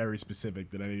that was very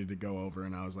specific that I needed to go over,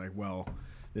 and I was like, well,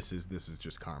 this is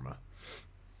just karma.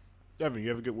 Evan, you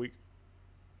have a good week?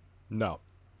 No.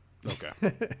 Okay.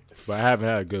 But I haven't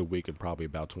had a good week in probably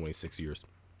about 26 years.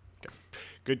 Okay.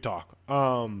 Good talk.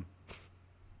 What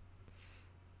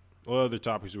other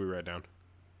topics do we write down?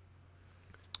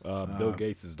 Bill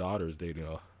Gates' daughter is dating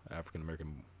a African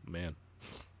American man.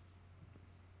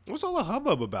 What's all the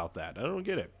hubbub about that? I don't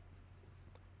get it.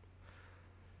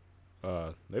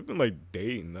 They've been like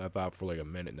dating, I thought, for like a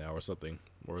minute now or something.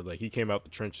 Or like he came out the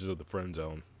trenches of the friend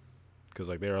zone because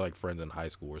like they were like friends in high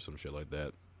school or some shit like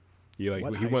that. He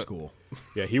went school?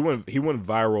 Yeah, he went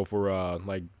viral for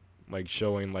like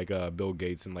showing like Bill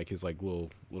Gates in like his like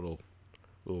little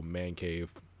man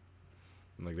cave,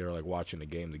 and like they were like watching the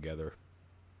game together.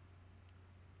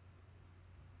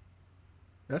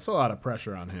 That's a lot of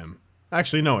pressure on him.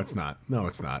 Actually, no, it's not. No,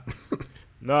 it's not.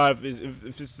 No,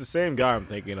 if it's the same guy I'm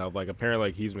thinking of, like apparently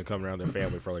like he's been coming around their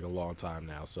family for like a long time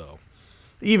now. So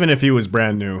even if he was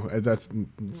brand new, it's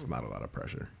not a lot of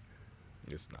pressure.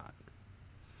 It's not.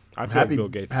 I feel happy, like Bill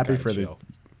Gates happy is for chill.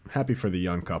 happy for the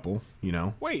young couple. You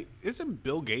know. Wait, isn't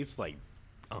Bill Gates like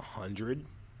 100?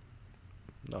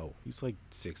 No, he's like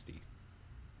 60.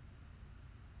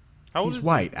 How old He's is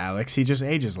white, Alex. He just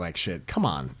ages like shit. Come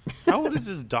on. How old is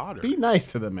his daughter? Be nice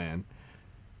to the man.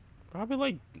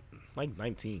 Probably like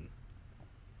 19.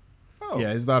 Oh,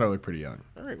 Yeah, his daughter looked pretty young.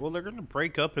 all right. Well, they're gonna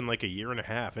break up in like a year and a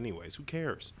half, anyways. Who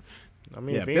cares? I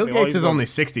mean, Yeah, if Bill anything, all Gates he's is gonna- only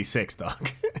 66,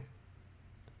 dog.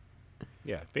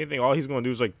 Yeah, if anything, all he's going to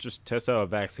do is like just test out a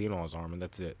vaccine on his arm, and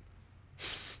that's it.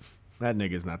 That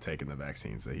nigga's not taking the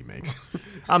vaccines that he makes.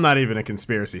 I'm not even a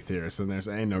conspiracy theorist, and there's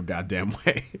ain't no goddamn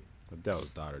way. Adele's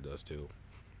daughter does too.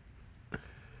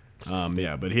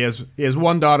 Yeah, but he has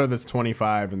one daughter that's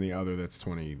 25 and the other that's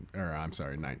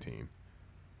 19.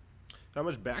 How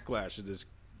much backlash did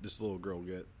this little girl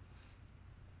get?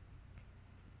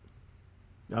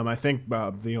 I think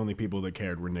the only people that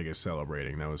cared were niggas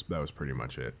celebrating. That was pretty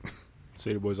much it.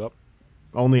 City Boys up.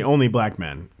 Only black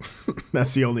men.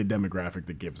 That's the only demographic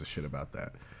that gives a shit about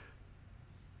that.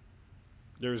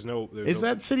 There's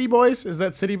That City Boys? Is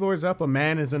that City Boys up? A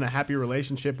man is in a happy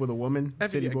relationship with a woman.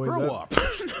 City Boys grow up. up.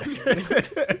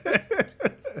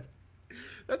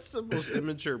 That's the most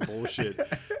immature bullshit.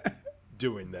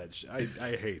 Doing that shit.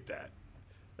 I hate that.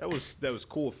 That was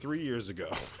cool 3 years ago.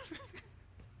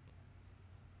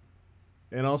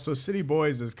 And also, City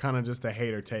Boys is kind of just a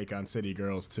hater take on City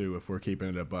Girls too. If we're keeping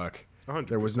it a buck, 100%.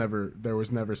 there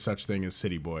was never such thing as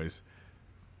City Boys.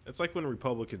 It's like when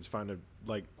Republicans find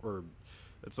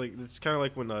it's kind of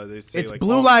like when they say It's like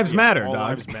Blue Lives Matter, all dog.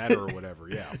 lives matter or whatever.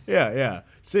 Yeah. Yeah.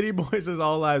 City Boys is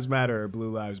All Lives Matter or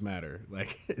Blue Lives Matter.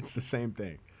 Like it's the same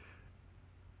thing.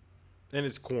 And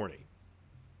it's corny.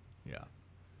 Yeah.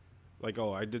 Like,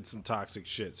 oh, I did some toxic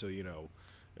shit, so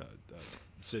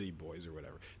City Boys or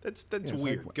whatever. That's Yeah, it's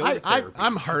weird. like, Go to therapy.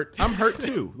 I'm hurt. I'm hurt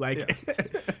too. Like, Yeah.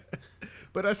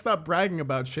 but I stopped bragging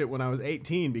about shit when I was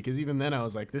 18 because even then I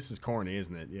was like, "This is corny,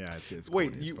 isn't it?" Yeah, it's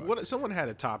Wait, corny as fuck. someone had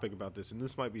a topic about this, and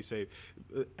this might be safe.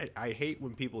 I hate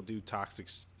when people do toxic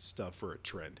stuff for a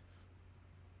trend.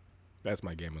 That's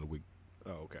my game of the week.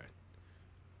 Oh, okay.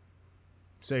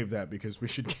 Save that because we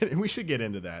should get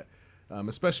into that,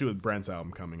 especially with Brent's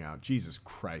album coming out. Jesus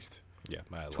Christ, Yeah,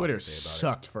 I had a lot Twitter to say about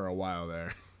sucked for a while there.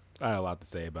 it. I had a lot to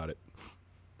say about it.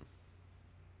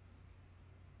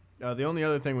 The only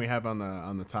other thing we have on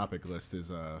the topic list is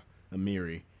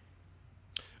Amiri.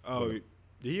 Oh,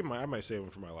 I might save him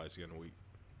for my light skin of the week.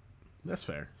 That's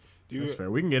fair. Do you, That's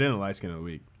fair. We can get into light skin of the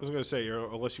week. I was going to say,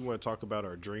 unless you want to talk about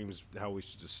our dreams, how we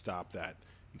should just stop that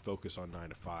and focus on 9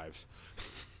 to 5s.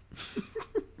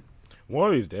 One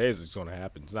of these days, it's gonna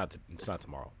happen. It's not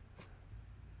tomorrow.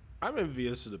 I'm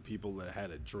envious of the people that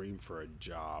had a dream for a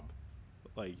job.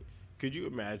 Like, could you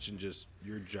imagine just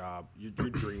your job, your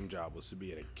dream job was to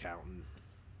be an accountant?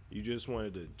 You just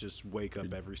wanted to just wake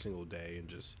up every single day and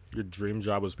just... Your dream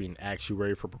job was being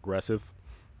actuary for Progressive.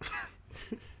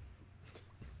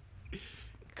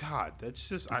 God, that's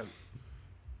just...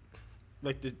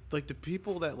 Like the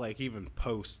people that, like, even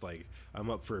post, like, I'm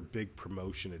up for a big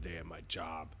promotion today at my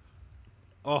job.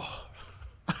 Oh.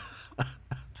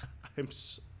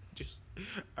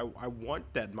 I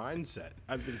want that mindset.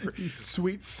 I've been... You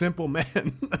sweet, simple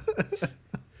man.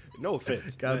 No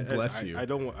offense. God bless you. I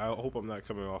don't. I hope I'm not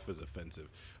coming off as offensive.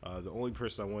 The only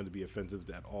person I wanted to be offensive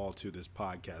at all to this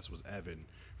podcast was Evan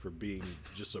for being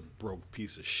just a broke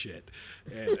piece of shit.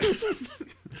 And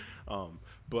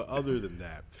but other than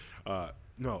that,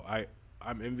 no,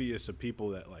 I'm envious of people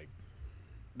that like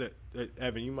that.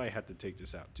 Evan, you might have to take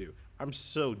this out too. I'm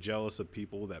so jealous of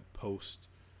people that post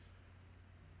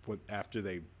after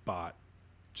they bought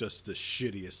just the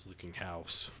shittiest looking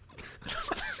house.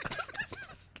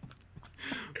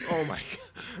 Oh my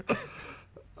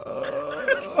God.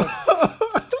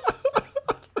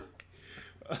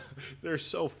 They're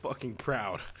so fucking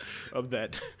proud of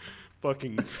that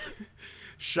fucking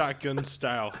shotgun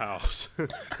style house.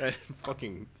 That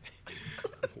fucking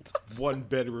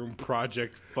 1-bedroom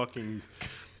project fucking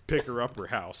picker-upper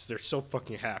house. They're so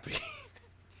fucking happy.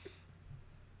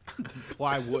 The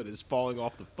plywood is falling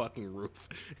off the fucking roof,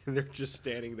 and they're just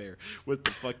standing there with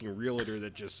the fucking realtor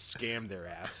that just scammed their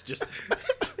ass. Just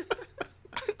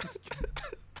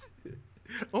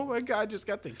oh my God, just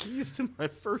got the keys to my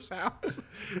first house.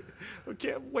 I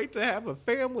can't wait to have a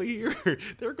family here.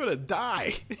 They're gonna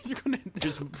die.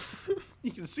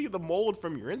 You can see the mold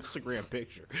from your Instagram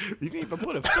picture. You can even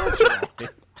put a filter on it.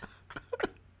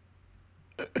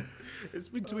 It's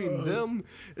between them.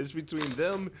 It's between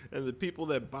them and the people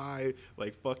that buy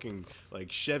like fucking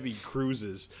like Chevy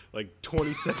Cruises, like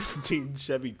 2017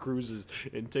 Chevy Cruises,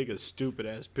 and take a stupid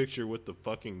ass picture with the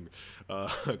fucking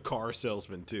car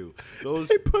salesman too. Those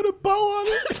They put a bow on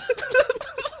it.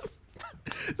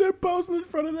 They're posing in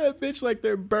front of that bitch like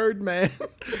they're Birdman.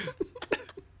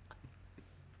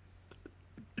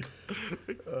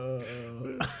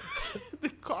 The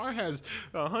car has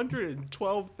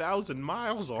 112,000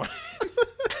 miles on it.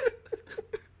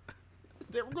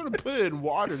 They were going to put it in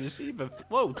water to see if it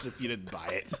floats if you didn't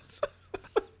buy it.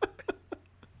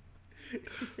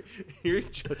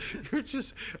 You're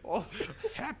just all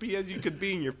happy as you could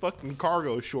be in your fucking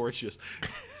cargo shorts. Just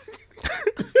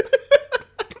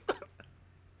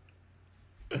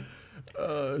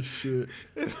Oh shit!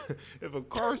 If a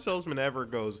car salesman ever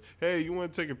goes, "Hey, you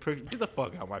want to take a picture? Get the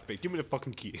fuck out of my face! Give me the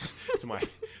fucking keys to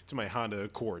my Honda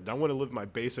Accord. I want to live my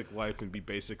basic life and be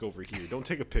basic over here. Don't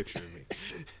take a picture of me."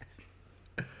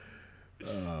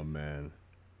 Oh man,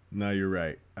 no, you're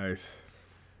right. It's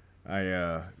too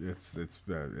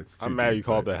I'm mad deep, you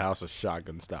called but- the house a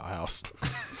shotgun style house.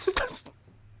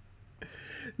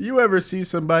 You ever see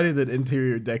somebody that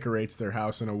interior decorates their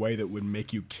house in a way that would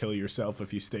make you kill yourself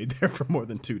if you stayed there for more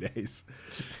than 2 days?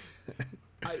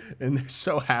 And they're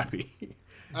so happy.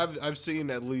 I've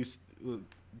seen at least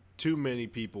too many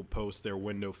people post their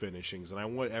window finishings, and I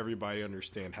want everybody to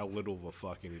understand how little of a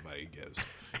fuck anybody gives.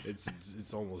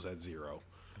 It's almost at zero.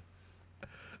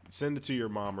 Send it to your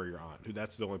mom or your aunt, who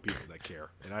that's the only people that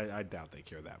care, and I doubt they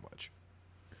care that much.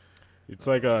 It's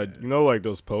like like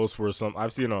those posts where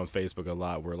I've seen it on Facebook a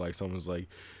lot where like someone's like,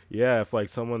 yeah, if like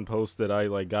someone posts that I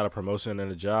like got a promotion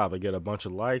in a job, I get a bunch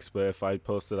of likes, but if I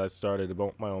post that I started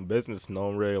my own business, no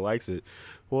one really likes it.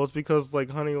 Well, it's because like,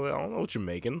 honey, like, I don't know what you're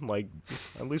making. Like,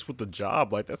 at least with the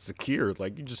job, like that's secure.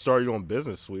 Like you just started your own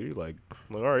business, sweetie. Like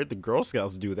all right, the Girl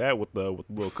Scouts do that with the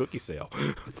little cookie sale.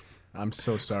 I'm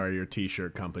so sorry your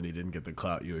T-shirt company didn't get the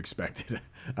clout you expected.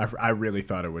 I really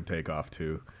thought it would take off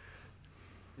too.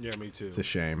 Yeah, me too. It's a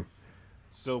shame.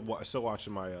 Still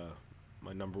watching my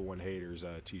my number one haters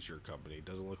T-shirt company.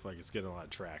 Doesn't look like it's getting a lot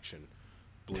of traction.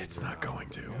 believe It's it or not going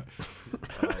to.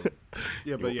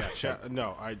 Yeah, but yeah,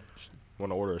 no,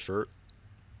 Want to order a shirt?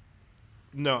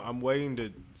 No, I'm waiting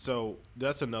to. So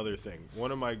that's another thing.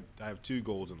 I have two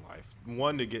goals in life.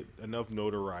 One, to get enough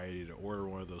notoriety to order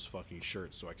one of those fucking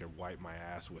shirts so I can wipe my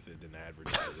ass with it and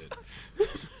advertise it.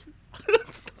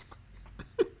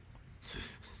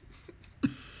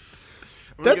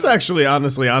 That's actually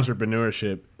honestly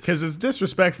entrepreneurship because it's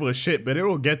disrespectful as shit, but it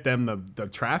will get them the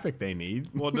traffic they need.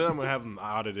 Well, then I'm gonna have them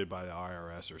audited by the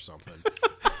IRS or something.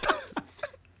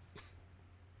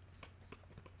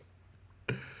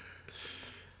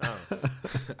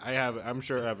 I'm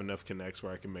sure I have enough connects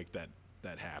where I can make that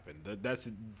that happened. That's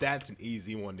an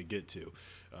easy one to get to.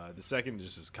 The second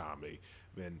just is comedy,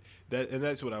 and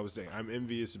that's what I was saying. I'm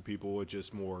envious of people with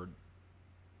just more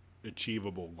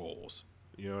achievable goals.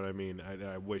 You know what I mean?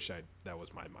 I wish that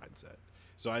was my mindset.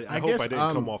 So I hope guess, I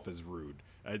didn't come off as rude.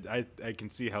 I can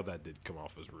see how that did come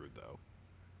off as rude though.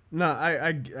 No,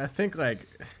 I think like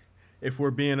if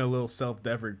we're being a little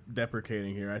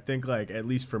self-deprecating here, I think like at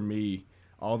least for me,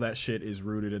 all that shit is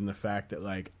rooted in the fact that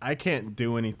like I can't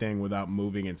do anything without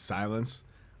moving in silence.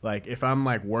 Like if I'm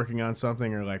like working on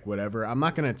something or like whatever, I'm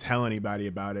not gonna tell anybody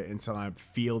about it until I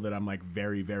feel that I'm like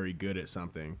very, very good at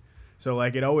something. So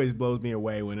like it always blows me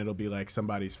away when it'll be like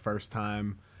somebody's first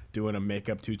time doing a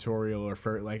makeup tutorial or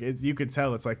you could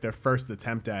tell it's like their first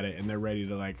attempt at it and they're ready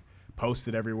to like post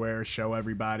it everywhere, show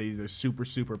everybody. They're super,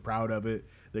 super proud of it.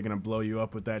 They're going to blow you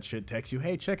up with that shit, text you,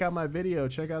 hey, check out my video,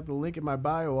 check out the link in my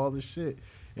bio, all this shit.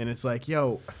 And it's like,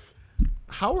 yo,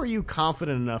 how are you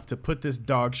confident enough to put this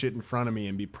dog shit in front of me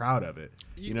and be proud of it?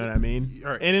 You know what I mean?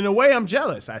 Right. And in a way, I'm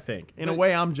jealous, I think. In a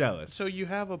way, I'm jealous. So you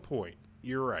have a point.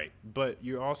 You're right. But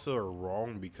you also are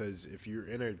wrong because if you're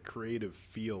in a creative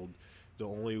field, the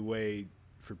only way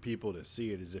for people to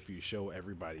see it is if you show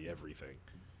everybody everything.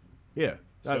 Yeah.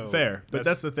 So fair. But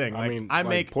that's the thing. I Like, mean, I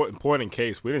like, make... point in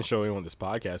case, we didn't show anyone this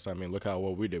podcast. I mean, look how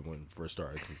well we did when we first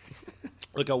started.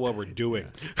 Look how well we're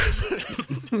doing.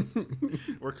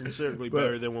 We're considerably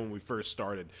better than when we first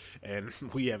started, and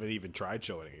we haven't even tried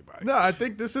showing anybody. No, I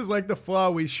think this is like the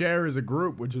flaw we share as a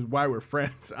group, which is why we're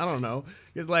friends. I don't know.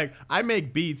 It's like I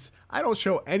make beats. I don't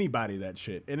show anybody that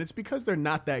shit. And it's because they're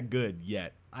not that good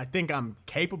yet. I think I'm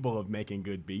capable of making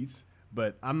good beats,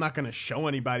 but I'm not going to show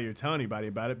anybody or tell anybody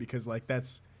about it because like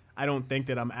I don't think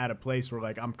that I'm at a place where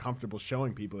like I'm comfortable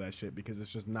showing people that shit because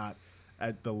it's just not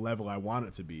at the level I want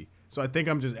it to be. So I think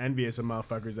I'm just envious of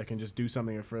motherfuckers that can just do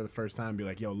something for the first time and be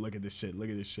like, yo, look at this shit, look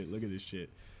at this shit, look at this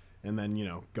shit. And then,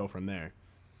 go from there.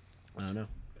 I don't know.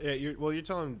 Yeah, you're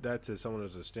telling that to someone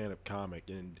who's a stand-up comic,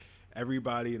 and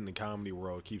everybody in the comedy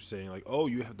world keeps saying like, oh,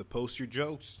 you have to post your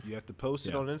jokes. You have to post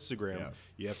it on Instagram. Yeah.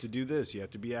 You have to do this. You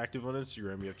have to be active on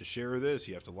Instagram. You have to share this.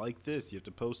 You have to like this. You have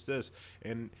to post this.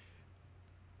 And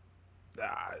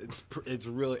it's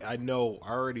really, I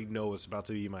already know it's about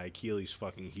to be my Achilles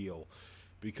fucking heel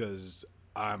because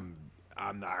I'm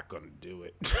not gonna do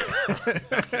it.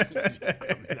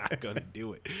 I'm not gonna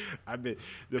do it.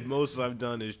 The most I've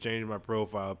done is change my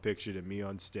profile picture to me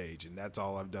on stage, and that's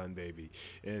all I've done, baby.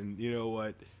 And you know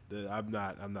what? I'm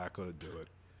not gonna do it.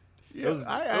 Yeah,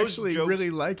 I actually jokes, really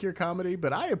like your comedy,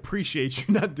 but I appreciate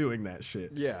you not doing that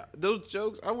shit. Yeah, those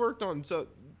jokes I worked on.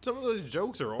 Some of those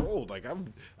jokes are old. Like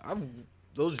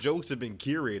those jokes have been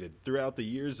curated throughout the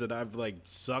years that I've like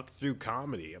sucked through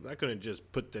comedy. I'm not going to just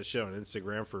put that shit on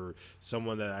Instagram for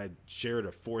someone that I shared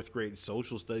a 4th grade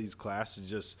social studies class to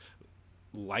just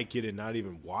like it and not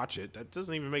even watch it. That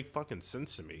doesn't even make fucking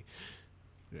sense to me.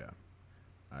 Yeah,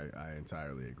 I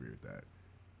entirely agree with that.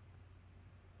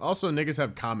 Also, niggas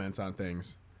have comments on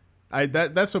things.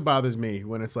 That's what bothers me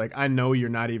when it's like I know you're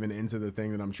not even into the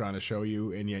thing that I'm trying to show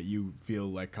you, and yet you feel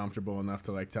like comfortable enough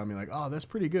to like tell me like, oh, that's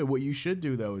pretty good. What you should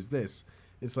do though is this.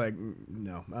 It's like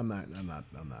no, I'm not.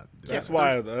 That's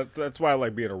why I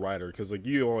like being a writer because like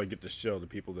you only get to show the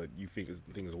people that you think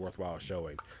is worthwhile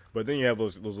showing. But then you have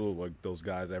those little like those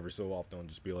guys every so often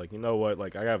just be like, you know what,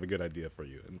 like I have a good idea for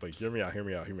you, and like hear me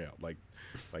out. Like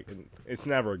it's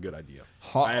never a good idea.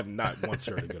 I have not once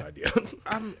heard a good idea.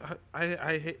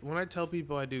 I hate when I tell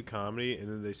people I do comedy and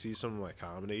then they see some of my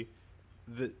comedy.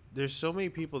 There's so many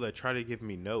people that try to give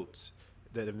me notes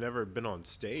that have never been on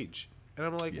stage, and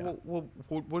I'm like, well,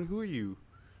 who are you?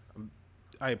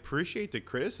 I appreciate the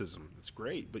criticism. It's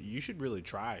great, but you should really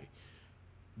try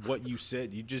what you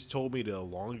said. You just told me to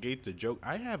elongate the joke.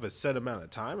 I have a set amount of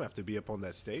time I have to be up on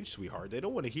that stage, sweetheart. They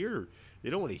don't want to hear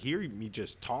me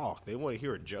just talk. They want to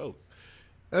hear a joke.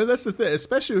 And that's the thing,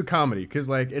 especially with comedy, because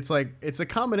it's a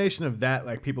combination of that.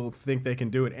 Like people think they can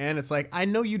do it, and it's like I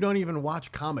know you don't even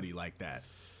watch comedy like that.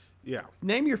 Yeah.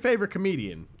 Name your favorite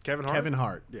comedian. Kevin Hart. Kevin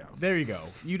Hart. Yeah. There you go.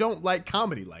 You don't like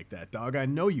comedy like that, dog. I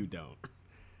know you don't.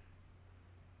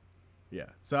 Yeah.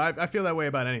 So I feel that way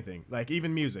about anything. Like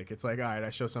even music. It's like, all right,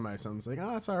 I show somebody something. It's like,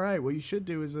 oh, it's all right. What you should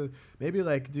do is maybe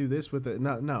like do this with it.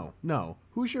 No.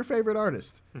 Who's your favorite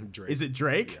artist? Drake. Is it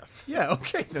Drake? Yeah.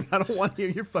 Okay. Then I don't want to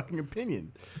hear your fucking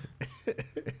opinion.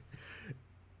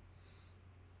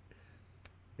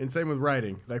 And same with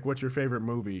writing. Like, what's your favorite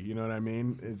movie? You know what I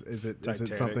mean? Is it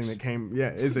something that came?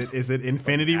 Yeah. Is it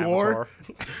Infinity War?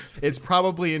 It's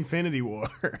probably Infinity War.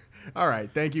 All right.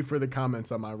 Thank you for the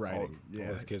comments on my writing. All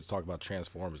those kids talk about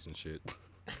Transformers and shit.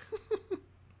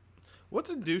 What's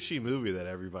a douchey movie that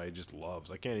everybody just loves?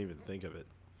 I can't even think of it.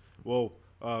 Well,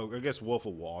 I guess Wolf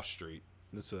of Wall Street.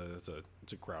 It's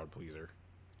a crowd pleaser.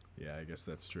 Yeah, I guess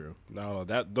that's true. No,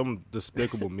 that them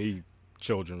Despicable Me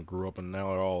children grew up and now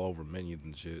they're all over Minions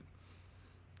and shit.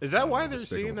 Is that why they're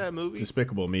seeing that movie?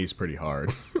 Despicable Me is pretty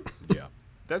hard. Yeah,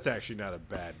 that's actually not a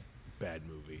bad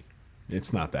movie.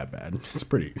 It's not that bad. It's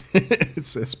pretty.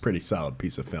 it's pretty solid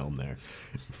piece of film there.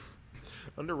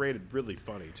 Underrated, really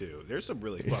funny too. There's some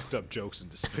really fucked up jokes in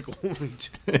Despicable Me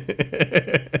too.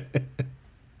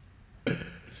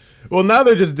 Well, now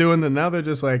they're just now they're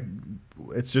just like,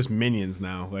 it's just Minions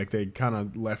now. Like they kind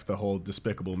of left the whole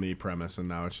Despicable Me premise, and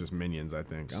now it's just Minions. I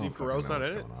think. Steve Carell's not in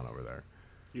it. What's going on over there?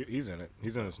 He's in it.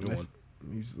 He's in this new one.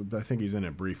 I think he's in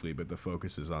it briefly, but the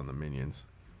focus is on the Minions.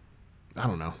 I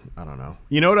don't know.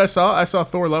 You know what I saw? I saw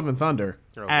Thor: Love and Thunder.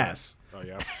 Ass. Oh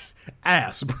yeah.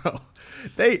 Ass, bro.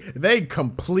 They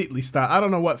completely stopped. I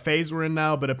don't know what phase we're in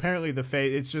now, but apparently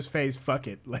it's just phase fuck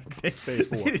it. Like Phase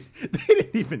 4. They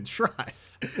didn't even try.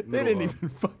 They didn't even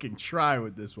fucking try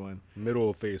with this one. Middle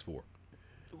of phase 4.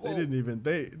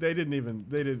 They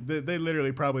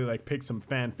literally probably like picked some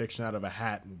fan fiction out of a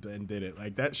hat and did it.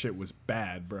 Like that shit was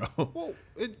bad, bro. Well,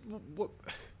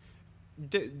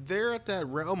 they're at that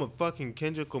realm of fucking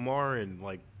Kendrick Lamar and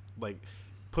like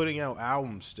putting out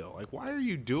albums still. Like, why are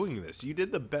you doing this? You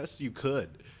did the best you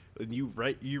could, and you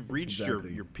reached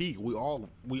your peak. We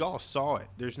all saw it.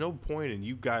 There's no point in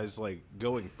you guys like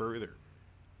going further.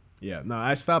 Yeah, no,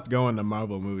 I stopped going to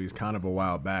Marvel movies kind of a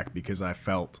while back because I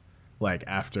felt like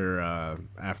after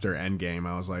Endgame,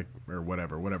 I was like, or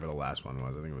whatever the last one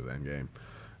was, I think it was Endgame.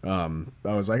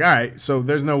 I was like, all right, so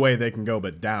there's no way they can go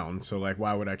but down. So like,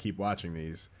 why would I keep watching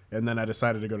these? And then I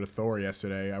decided to go to Thor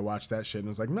yesterday. I watched that shit and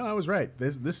was like, no, I was right.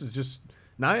 This is just,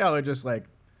 now y'all are just like,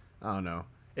 I don't know.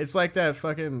 It's like that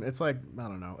fucking, it's like, I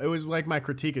don't know. It was like my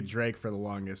critique of Drake for the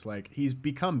longest. Like, he's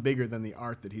become bigger than the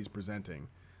art that he's presenting.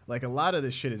 Like, a lot of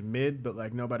this shit is mid, but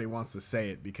like nobody wants to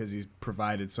say it because he's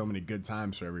provided so many good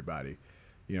times for everybody.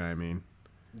 You know what I mean?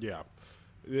 Yeah.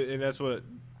 And that's what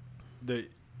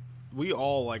we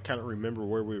all like kind of remember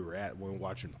where we were at when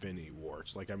watching Infinity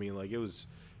Wars. Like, I mean, like it was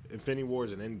Infinity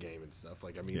Wars and Endgame and stuff.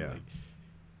 Like, I mean, yeah.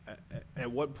 Like,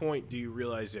 at what point do you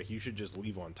realize that you should just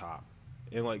leave on top?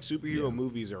 And like superhero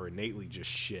movies are innately just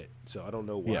shit. So I don't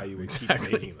know why you would keep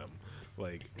making them.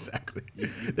 Like, exactly.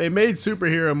 They made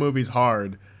superhero movies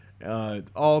hard, and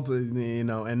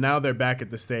now they're back at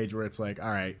the stage where it's like,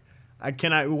 all right, I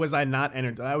was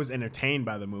entertained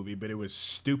by the movie, but it was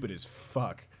stupid as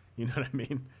fuck. You know what I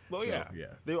mean? Well, yeah.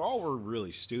 They all were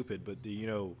really stupid, but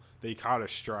they caught a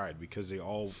stride because they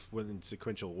all went in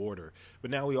sequential order. But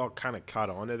now we all kind of caught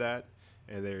on to that,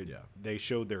 and they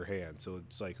showed their hand. So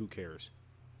it's like, who cares?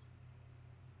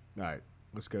 All right,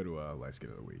 let's go to Light Skin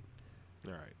of the Week.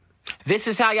 All right. This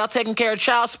is how y'all taking care of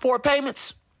child support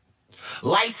payments?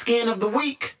 Light Skin of the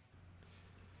Week.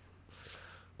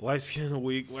 Light Skin of the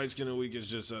Week. Light Skin of the Week is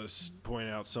just us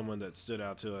pointing out someone that stood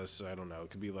out to us. I don't know.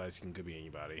 It could be light skin, could be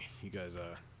anybody. You guys,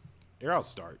 here I'll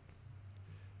start.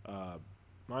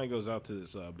 Mine goes out to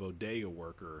this bodega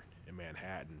worker in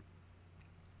Manhattan.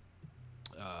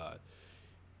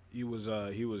 He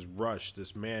was rushed.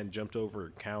 This man jumped over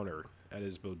a counter at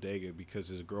his bodega because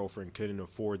his girlfriend couldn't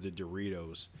afford the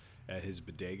Doritos at his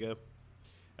bodega.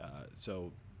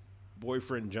 So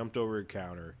boyfriend jumped over a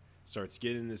counter, starts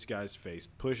getting in this guy's face,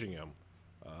 pushing him,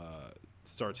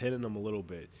 starts hitting him a little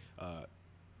bit.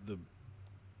 The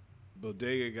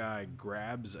bodega guy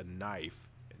grabs a knife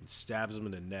and stabs him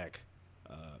in the neck,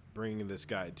 bringing this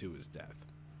guy to his death.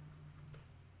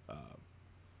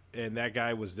 And that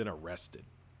guy was then arrested.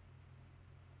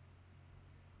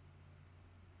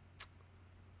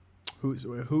 Who's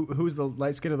the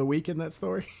light skin of the week in that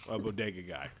story? A bodega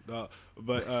guy, the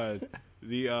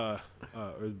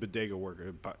bodega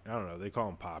worker. I don't know. They call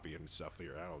him Poppy and stuff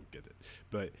here. I don't get it,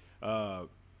 but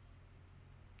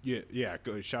yeah.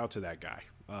 Shout out to that guy.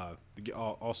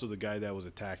 Also, the guy that was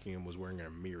attacking him was wearing a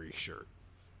Miri shirt.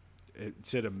 It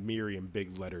said a Miri in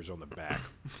big letters on the back.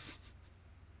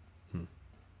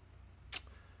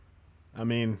 I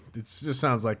mean, it just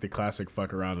sounds like the classic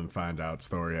fuck around and find out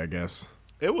story, I guess.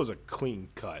 It was a clean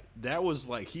cut. That was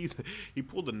like he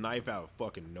pulled a knife out of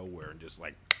fucking nowhere and just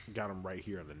like got him right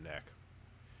here in the neck.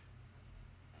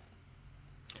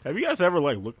 Have you guys ever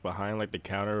like looked behind like the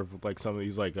counter of like some of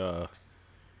these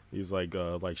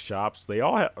shops? They're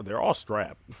all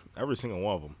strapped. Every single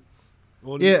one of them.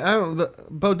 Well, yeah,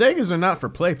 bodegas are not for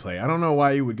play. I don't know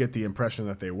why you would get the impression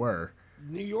that they were.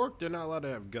 New York, they're not allowed to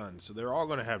have guns, so they're all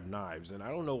going to have knives. And I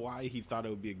don't know why he thought it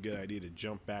would be a good idea to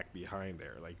jump back behind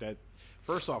there like that.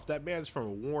 First off, that man's from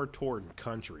a war-torn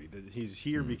country. That he's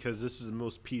here because this is the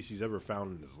most peace he's ever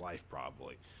found in his life,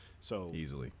 probably. So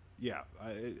easily, yeah,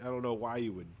 I don't know why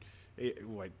you would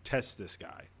like test this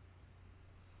guy.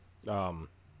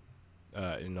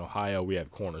 In Ohio, we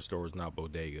have corner stores, not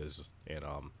bodegas, and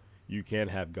you can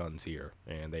have guns here,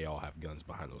 and they all have guns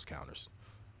behind those counters.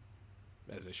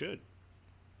 As they should.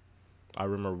 I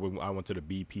remember when I went to the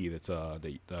BP that's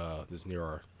that's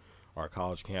near our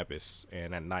college campus,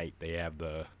 and at night they have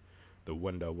the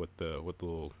window with the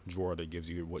little drawer that gives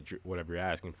you whatever you're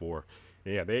asking for.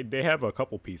 Yeah, they have a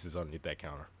couple pieces underneath that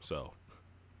counter. So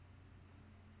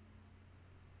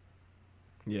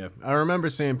Yeah, I remember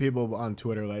seeing people on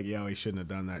Twitter like, "Yo, he shouldn't have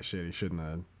done that shit. He shouldn't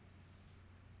have."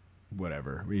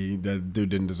 Whatever. The dude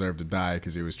didn't deserve to die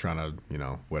because he was trying to,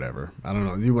 whatever. I don't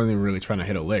know. He wasn't even really trying to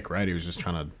hit a lick, right? He was just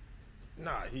trying to.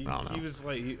 Nah, he was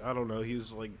like, I don't know. He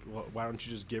was like, well, why don't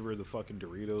you just give her the fucking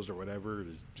Doritos or whatever?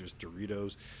 It's just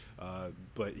Doritos.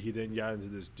 But he then got into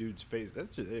this dude's face.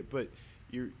 That's just it. But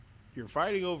you're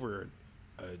fighting over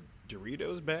a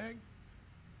Doritos bag?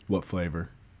 What flavor?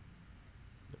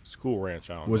 it's Cool Ranch.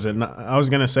 I don't Was know. it not? I was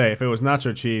gonna say if it was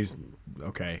nacho cheese,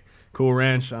 okay. Cool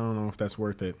Ranch. I don't know if that's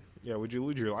worth it. Yeah, would you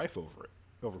lose your life over it?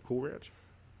 Over Cool Ranch?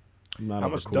 I'm not How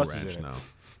over much Cool dust is Ranch in it? now.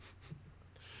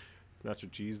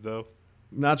 Nacho cheese, though?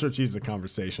 Nacho cheese is a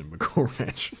conversation, but Cool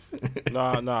Ranch.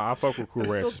 Nah, I fuck with Cool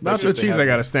Ranch. especially Nacho if it cheese, has I a-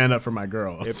 gotta stand up for my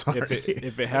girl. I'm If sorry.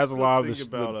 if it has a lot of Think this,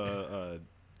 about,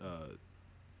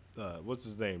 what's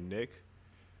his name, Nick?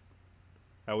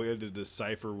 How we had to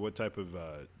decipher what type of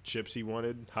chips he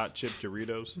wanted. Hot chip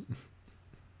Doritos.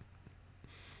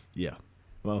 Yeah.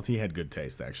 Well, he had good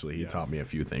taste, actually. He Yeah. taught me a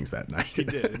few things that night. He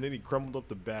did, and then he crumbled up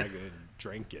the bag and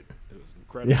drank it. It was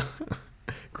incredible. Yeah.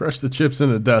 Crushed the chips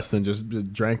into dust and just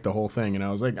drank the whole thing. And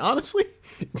I was like, honestly,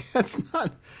 it's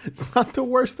not the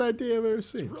worst idea I've ever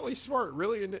It's seen. really smart,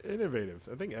 really innovative.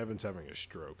 I think Evan's having a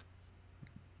stroke.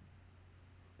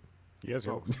 yes,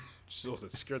 Oh, still,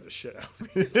 that scared the shit out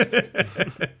of me.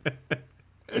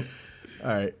 All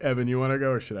right, Evan, you want to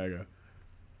go or should I go?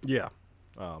 yeah.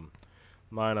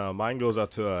 Mine goes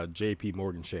out to J.P.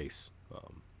 Morgan Chase.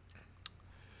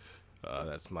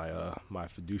 That's my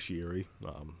fiduciary,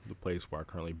 the place where I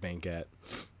currently bank at.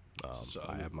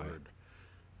 I have my Word.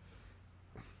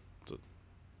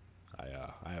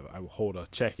 I hold a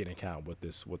checking account with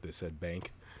this said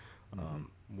bank.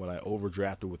 When I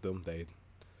overdrafted with them, they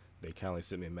kindly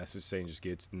sent me a message saying just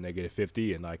get to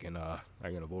 -50 and I can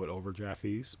avoid overdraft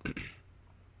fees.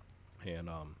 And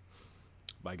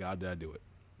by God did I do it.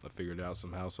 I figured it out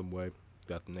somehow, some way.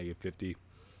 Got the -50.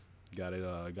 Got it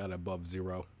above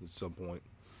zero at some point.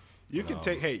 You can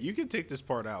you can take this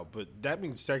part out, but that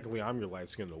means technically I'm your light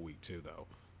skin of the week too, though.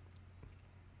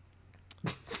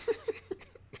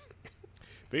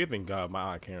 If anything, God,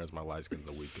 my Aunt Karen's my light skin of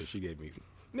the week because she gave me.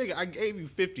 Nigga, I gave you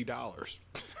 $50.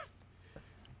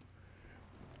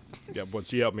 Yeah, but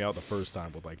she helped me out the first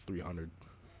time with like $300.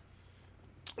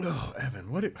 Oh, Evan,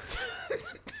 what?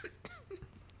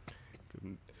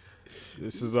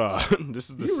 This is the You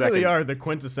second. really are the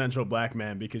quintessential black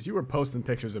man because you were posting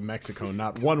pictures of Mexico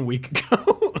not 1 week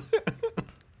ago.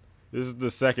 This is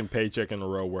the second paycheck in a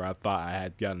row where I thought I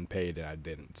had gotten paid and I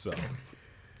didn't. So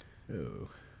Ew.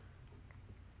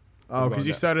 Oh, because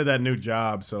you started that new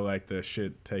job, so like the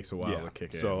shit takes a while yeah. to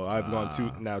kick in. So I've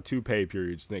gone two pay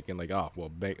periods thinking like, oh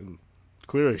well,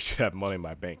 clearly I should have money in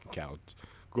my bank account. It's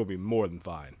gonna be more than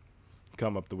fine.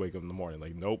 Come up to wake up in the morning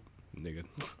like, nope, nigga.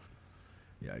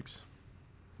 Yikes.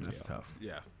 That's Yeah. tough.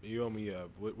 Yeah, you owe me.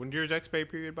 When's your next pay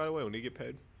period, by the way? When do you get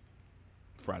paid?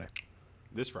 Friday.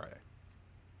 This Friday.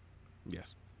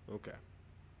 Yes. Okay.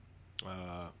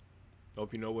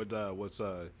 Hope you know what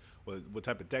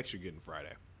type of text you're getting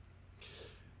Friday.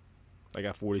 I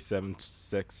got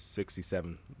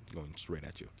 47,667 going straight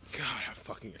at you. God,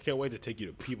 I can't wait to take you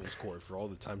to People's Court for all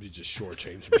the times you just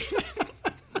shortchanged me.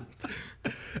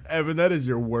 Evan, that is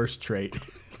your worst trait.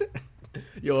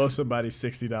 You'll owe somebody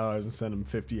 $60 and send them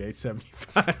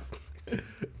 $58.75.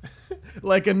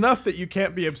 Like enough that you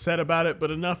can't be upset about it, but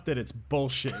enough that it's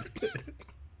bullshit.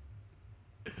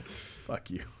 Fuck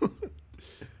you.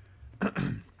 All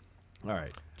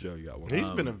right. Joe, you got one. He's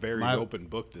been a very my- open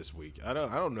book this week. I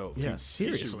don't know. If Yeah, he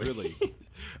seriously. should really.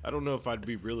 I don't know if I'd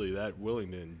be really that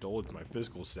willing to indulge my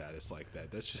physical status like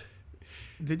that. That's just,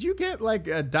 Did you get like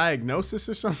a diagnosis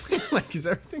or something? Like, is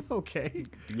everything okay?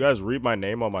 You guys read my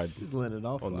name on Just letting it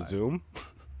off. the fly. Zoom?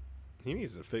 he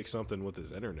needs to fix something with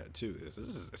his internet too. This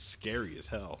is scary as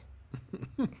hell.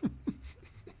 You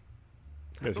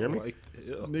guys hear me? Like,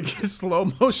 ew. Nigga, slow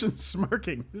motion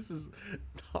smirking. This is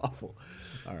awful.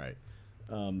 All right.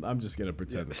 I'm just gonna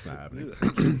pretend it's not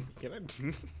happening.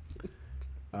 Can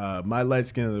I? My light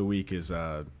skin of the week is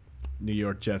New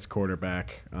York Jets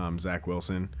quarterback Zach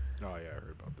Wilson. Oh yeah, I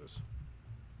heard about this.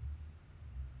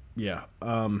 Yeah.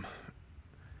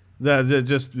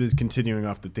 Just continuing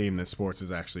off the theme that sports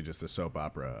is actually just a soap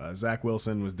opera. Zach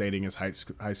Wilson was dating his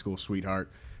high school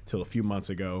sweetheart till a few months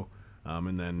ago,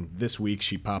 and then this week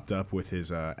she popped up with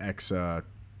his ex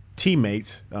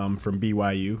teammate from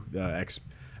BYU, ex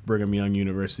Brigham Young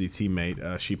University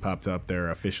teammate. She popped up.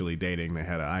 They're officially dating. They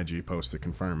had an IG post to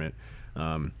confirm it.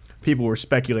 People were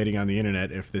speculating on the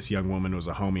internet if this young woman was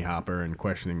a homie hopper and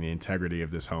questioning the integrity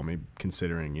of this homie,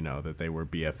 considering that they were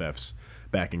BFFs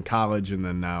back in college, and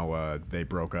then now they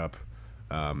broke up,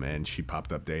 and she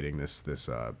popped up dating this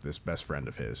best friend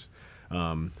of his.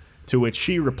 To which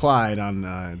she replied on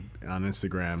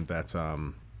Instagram that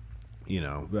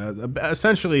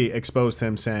essentially exposed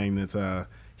him, saying that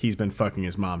he's been fucking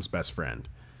his mom's best friend.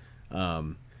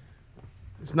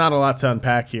 It's not a lot to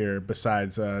unpack here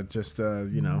besides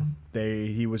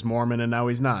he was Mormon and now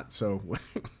he's not. So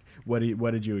what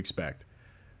did you expect?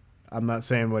 I'm not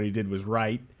saying what he did was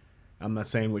right. I'm not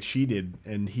saying what she did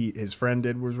and his friend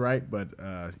did was right, but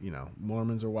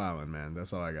Mormons are wildin', man.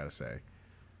 That's all I gotta say.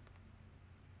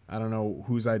 I don't know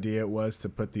whose idea it was to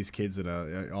put these kids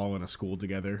all in a school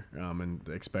together and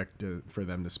expect for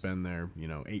them to spend their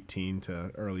 18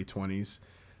 to early 20s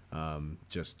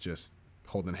just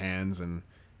holding hands and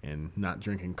not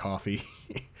drinking coffee.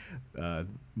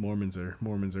 Mormons are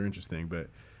interesting, but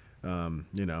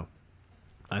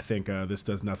I think this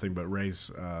does nothing but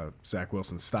raise Zach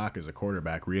Wilson's stock as a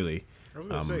quarterback. Really, I was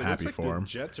gonna say, happy looks like for the him.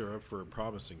 Jets are up for a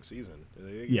promising season.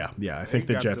 I think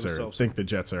the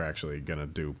Jets are actually gonna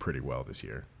do pretty well this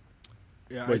year.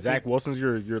 Yeah, Wait, Zach Wilson's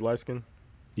your light skin?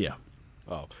 Yeah.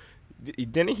 Oh,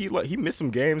 didn't he missed some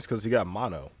games because he got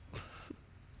mono?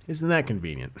 Isn't that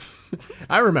convenient?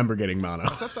 I remember getting mono. I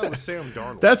thought that was Sam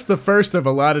Darnold. That's the first of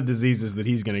a lot of diseases that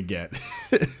he's gonna get.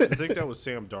 I think that was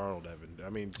Sam Darnold, Evan. I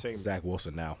mean, same. Zach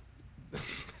Wilson now.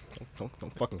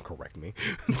 Don't fucking correct me.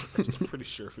 I'm pretty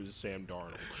sure it was Sam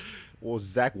Darnold. Well,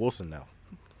 Zach Wilson now.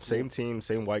 Same team,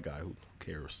 same white guy. Who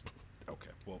cares? Okay,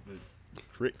 well,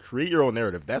 Create your own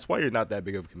narrative. That's why you're not that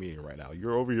big of a comedian right now.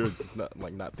 You're over here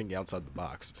not thinking outside the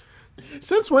box.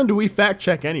 Since when do we fact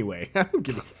check anyway? I don't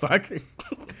give a fuck.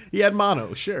 He had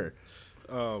mono, sure.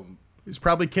 He was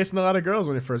probably kissing a lot of girls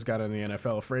when he first got in the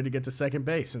NFL, afraid to get to second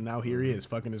base, and now here he is,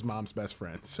 fucking his mom's best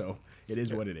friend. So it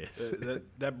is what it is.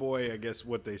 that boy, I guess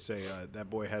what they say, that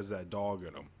boy has that dog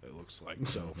in him, it looks like.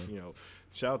 So,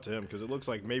 shout out to him, because it looks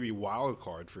like maybe wild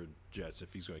card for Jets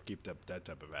if he's going to keep that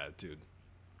type of attitude.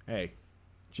 Hey,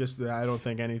 I don't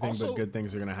think anything but good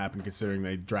things are going to happen, considering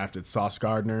they drafted Sauce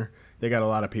Gardner. They got a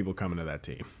lot of people coming to that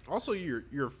team. Also,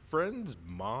 your friend's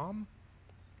mom,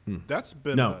 that's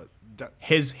been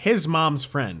his mom's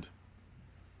friend.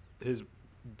 His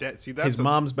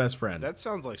mom's best friend. That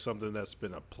sounds like something that's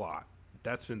been a plot.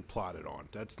 That's been plotted on.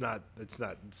 That's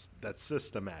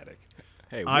systematic.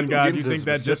 Hey, on God, you think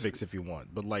that specifics if you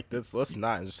want, but let's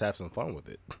not and just have some fun with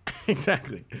it.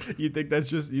 Exactly. You think that's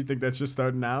just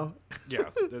starting now? Yeah,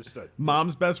 that's that.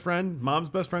 Mom's best friend. Mom's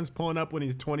best friend's pulling up when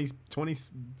he's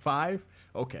 25.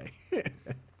 Okay.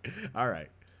 All right.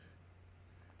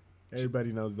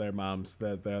 Everybody knows their moms.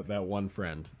 That one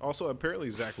friend. Also, apparently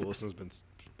Zach Wilson's been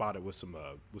spotted with some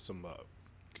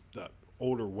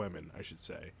older women, I should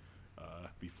say,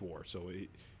 before. So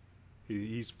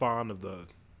he's fond of the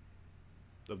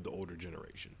older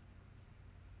generation.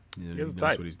 He knows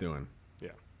what he's doing.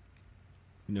 Yeah,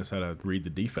 he knows how to read the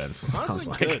defense.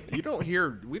 Honestly, good. We don't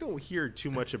hear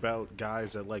too much about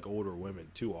guys that like older women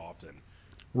too often.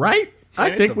 Right?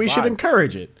 I think we should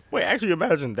encourage it. Wait, actually,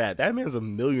 imagine that. That man's a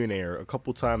millionaire a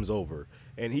couple times over,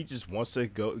 and he just wants to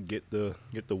go get the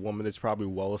woman that's probably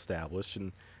well established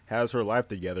and has her life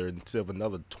together instead of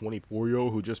another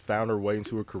 24-year-old who just found her way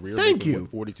into a career. Thank you.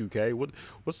 $42K.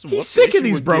 He's sick of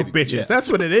these broke bitches. Yeah. That's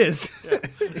what it is. Yeah.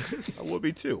 I would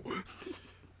be too.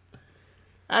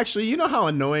 Actually, you know how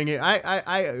annoying it.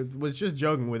 I was just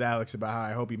joking with Alex about how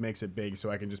I hope he makes it big so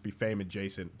I can just be fame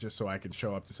adjacent, just so I can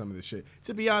show up to some of this shit.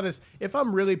 To be honest, if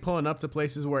I'm really pulling up to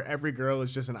places where every girl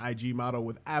is just an IG model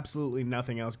with absolutely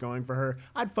nothing else going for her,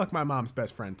 I'd fuck my mom's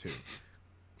best friend too.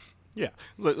 Yeah,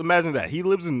 look, imagine that. He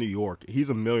lives in New York. He's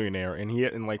a millionaire, and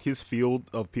his field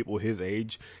of people his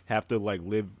age have to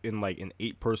live in an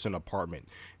 8-person apartment,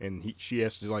 and she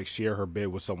has to share her bed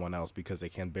with someone else because they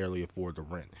can barely afford the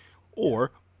rent.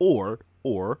 Or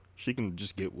she can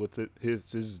just get with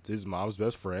his mom's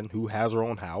best friend who has her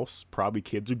own house. Probably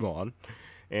kids are gone,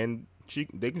 and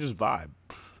they can just vibe.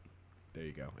 There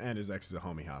you go. And his ex is a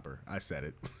homie hopper. I said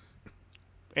it.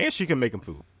 And she can make him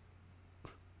food.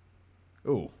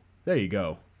 Ooh, there you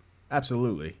go.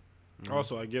 Absolutely.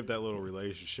 Also, I give that little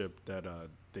relationship that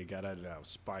they got out of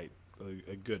spite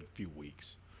a good few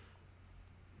weeks.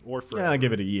 or forever. Yeah, I'll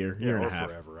give it a year Yeah, and or a half.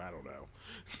 forever. I don't know.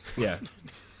 Yeah.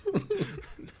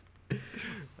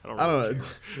 I don't I don't really know.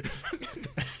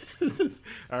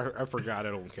 care. I forgot. I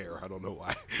don't care. I don't know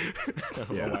why. I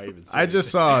don't know why I even said I just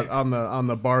saw on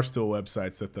the Barstool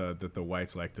websites that the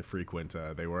whites like to frequent.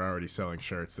 They were already selling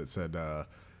shirts that said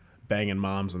 "banging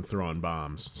moms and throwing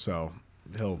bombs." So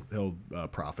he'll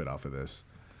profit off of this.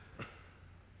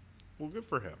 Well, good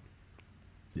for him.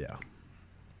 Yeah.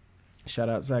 Shout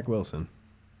out Zach Wilson.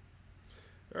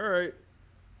 All right.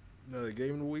 Another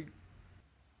game of the week.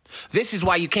 This is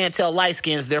why you can't tell light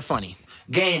skins they're funny.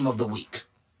 Game of the week.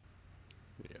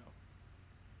 Yeah.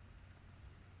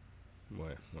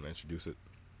 Want to introduce it?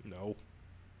 No.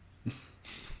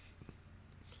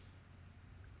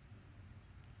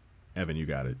 Evan, you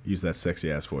got it. Use that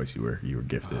sexy ass voice you were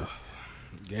gifted.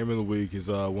 Game of the week is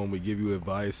when we give you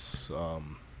advice.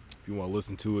 If you want to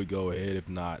listen to it, go ahead. If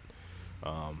not,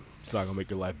 it's not gonna make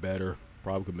your life better.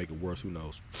 Probably could make it worse. Who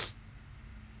knows?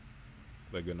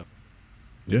 That good enough?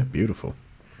 Yeah, beautiful.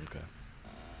 Okay.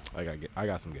 I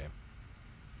got some game.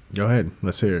 Go ahead.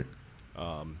 Let's hear it.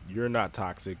 You're not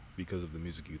toxic because of the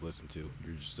music you listen to.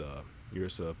 You're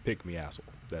just a pick me asshole.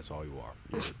 That's all you are.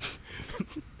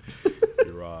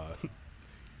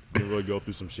 You really go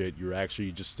through some shit. You're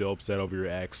actually just still upset over your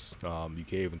ex. You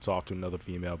can't even talk to another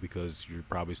female because you're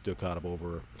probably still caught up over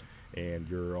her, and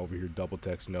you're over here double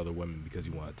texting other women because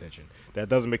you want attention. That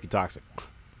doesn't make you toxic.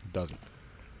 It doesn't.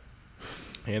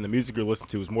 And the music you're listening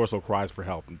to is more so cries for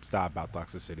help. It's not about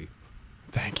toxicity.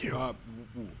 Thank you. Let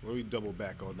me double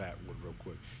back on that one real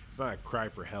quick. It's not a cry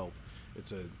for help.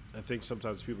 I think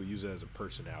sometimes people use it as a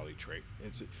personality trait.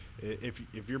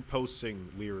 If you're posting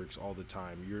lyrics all the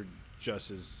time, you're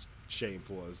just as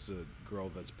shameful as the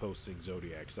girl that's posting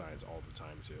zodiac signs all the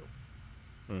time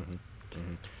too.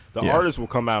 Mm-hmm. The artist will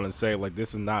come out and say like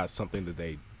this is not something that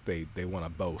they want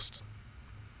to boast.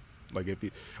 Like if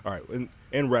you, all right,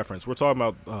 in reference, we're talking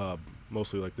about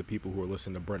mostly like the people who are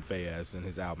listening to Brent Faiyaz and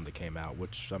his album that came out,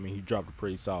 which I mean he dropped a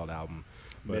pretty solid album,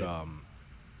 but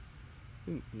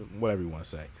whatever you want to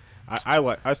say,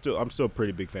 I'm still a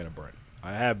pretty big fan of Brent.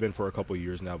 I have been for a couple of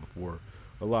years now. Before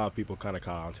a lot of people kind of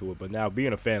caught on to it, but now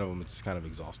being a fan of him, it's kind of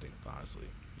exhausting, honestly.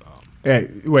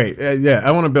 Hey, wait, yeah,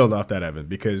 I want to build off that, Evan,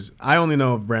 because I only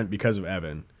know of Brent because of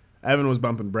Evan. Evan was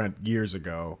bumping Brent years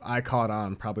ago. I caught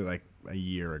on probably like a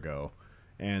year ago,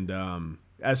 and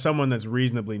as someone that's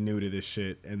reasonably new to this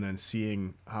shit, and then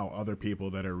seeing how other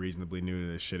people that are reasonably new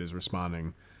to this shit is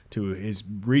responding to his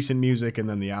recent music and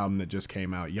then the album that just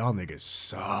came out, y'all niggas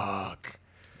suck.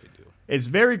 It's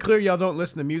very clear y'all don't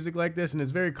listen to music like this, and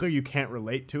it's very clear you can't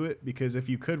relate to it, because if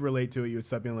you could relate to it, you would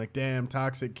stop being like, damn,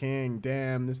 Toxic King,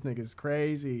 damn, this nigga's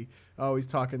crazy. Oh, he's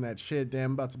talking that shit,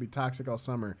 damn, I'm about to be toxic all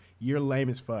summer. You're lame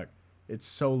as fuck. It's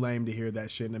so lame to hear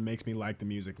that shit, and it makes me like the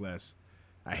music less.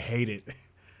 I hate it.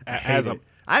 I haven't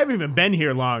even been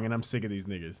here long, and I'm sick of these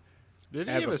niggas. Did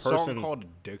he As have a a song person- called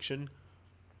Addiction?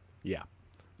 Yeah.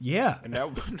 Yeah. And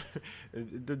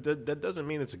that doesn't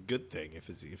mean it's a good thing if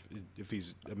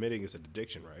he's admitting it's an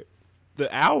addiction, right?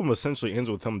 The album essentially ends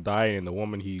with him dying and the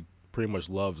woman he pretty much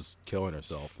loves killing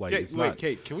herself. Like it's not.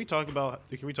 Kate, can we talk about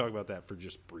that for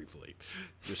just briefly?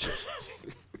 Just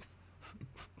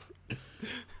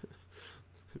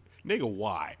nigga,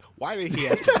 why? Why did he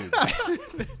have to do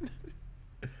that?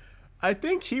 I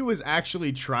think he was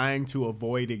actually trying to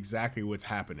avoid exactly what's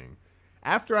happening.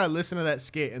 After I listened to that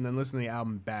skit and then listened to the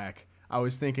album back, I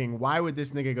was thinking, why would this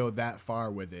nigga go that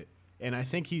far with it? And I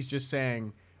think he's just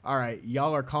saying, all right,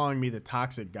 y'all are calling me the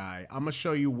toxic guy. I'm going to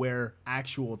show you where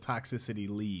actual toxicity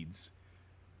leads.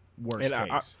 Worst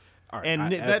case.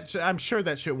 I'm sure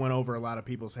that shit went over a lot of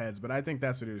people's heads, but I think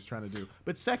that's what he was trying to do.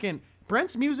 But second,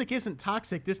 Brent's music isn't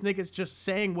toxic. This nigga's just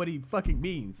saying what he fucking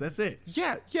means. That's it.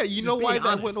 Yeah. You know why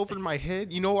that went over my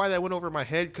head? You know why that went over my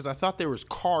head? Because I thought there was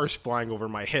cars flying over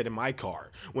my head in my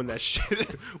car when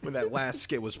that last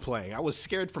skit was playing. I was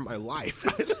scared for my life.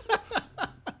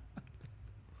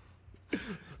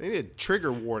 They need a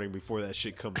trigger warning before that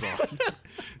shit comes on.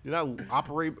 Do not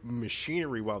operate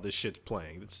machinery while this shit's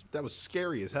playing. That was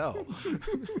scary as hell.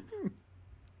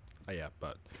 Yeah,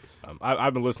 but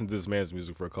I've been listening to this man's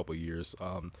music for a couple of years.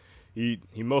 He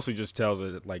mostly just tells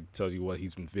you what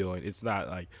he's been feeling. It's not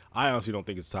like, I honestly don't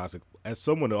think it's toxic. As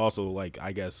someone who also, like,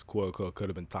 I guess quote unquote could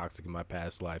have been toxic in my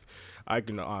past life, I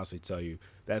can honestly tell you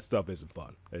that stuff isn't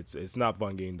fun. It's not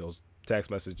fun getting those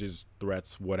text messages,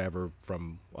 threats, whatever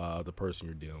from the person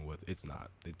you're dealing with. It's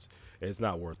not. It's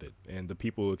not worth it. And the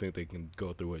people who think they can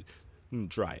go through it,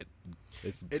 try it.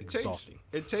 It's exhausting.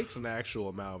 It takes an actual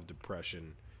amount of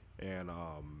depression and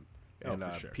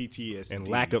for sure. PTSD And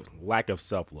lack of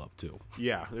self-love too.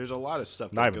 Yeah, there's a lot of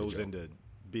stuff Not that even a goes joke. into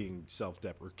being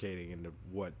self-deprecating into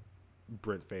what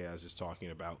Brent Fayez is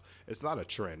talking about. It's not a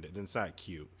trend, and it's not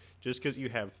cute. Just because you're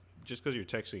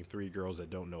texting 3 girls that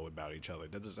don't know about each other,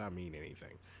 that does not mean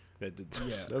anything. It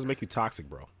doesn't make you toxic,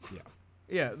 bro. Yeah.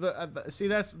 Yeah, see,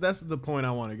 that's the point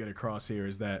I want to get across here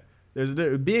is that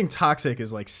being toxic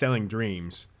is like selling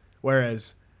dreams,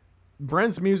 whereas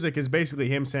Brent's music is basically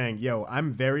him saying, yo,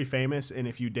 I'm very famous, and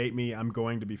if you date me, I'm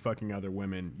going to be fucking other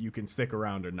women. You can stick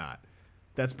around or not.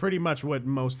 That's pretty much what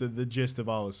most of the gist of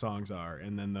all his songs are,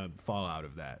 and then the fallout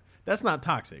of that. That's not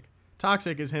toxic.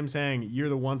 Toxic is him saying, you're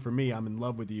the one for me, I'm in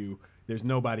love with you, there's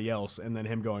nobody else, and then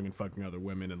him going and fucking other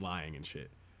women and lying and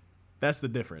shit. That's the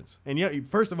difference. And yeah,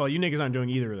 first of all, you niggas aren't doing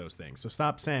either of those things. So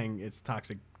stop saying it's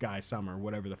toxic guy summer,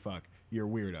 whatever the fuck. You're a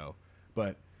weirdo.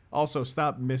 But also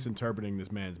stop misinterpreting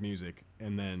this man's music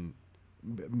and then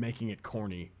making it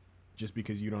corny just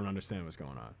because you don't understand what's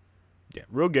going on. Yeah,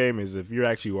 real game is if you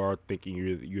actually are thinking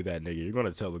you're that nigga, you're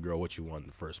gonna tell the girl what you want in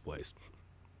the first place.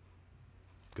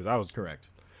 Because I was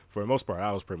correct. For the most part,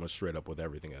 I was pretty much straight up with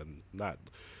everything. And not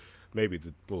maybe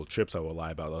the little trips I would lie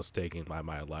about us taking, I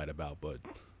might have lied about, but.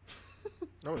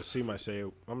 I'm just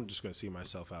gonna see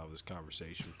myself out of this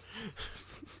conversation.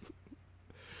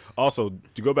 Also,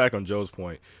 to go back on Joe's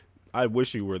point, I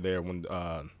wish you were there when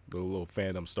the little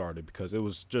fandom started because it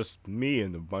was just me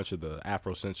and a bunch of the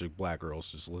Afrocentric black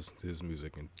girls just listening to his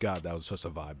music, and God, that was just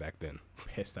a vibe back then.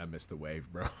 Pissed I missed the wave,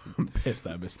 bro. I'm pissed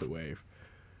I missed the wave.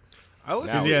 I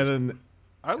listened.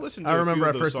 I remember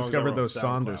I first discovered those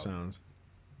Sonder sounds.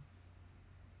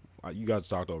 You guys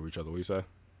talked over each other. What you say?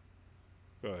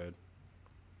 Go ahead.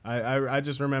 I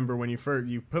just remember when you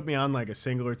put me on like a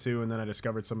single or two, and then I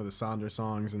discovered some of the Sonder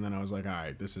songs, and then I was like, all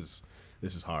right, this is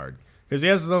hard because he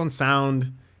has his own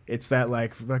sound. It's that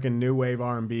like fucking new wave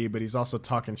R&B, but he's also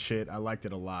talking shit. I liked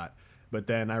it a lot, but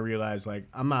then I realized like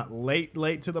I'm not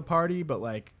late to the party, but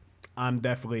like I'm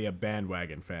definitely a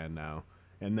bandwagon fan now.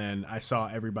 And then I saw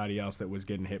everybody else that was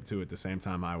getting hip to it at the same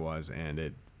time I was, and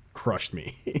it crushed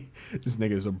me. These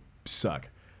niggas suck.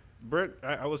 Brent,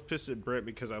 I was pissed at Brent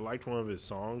because I liked one of his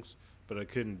songs, but I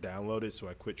couldn't download it, so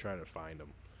I quit trying to find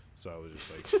him. So I was just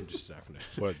like, I'm just not gonna.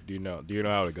 What do you know? Do you know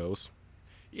how it goes?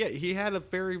 Yeah, he had a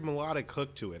very melodic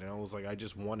hook to it, and I was like, I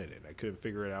just wanted it. I couldn't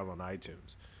figure it out on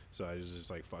iTunes, so I was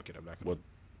just like, fuck it, I'm not gonna.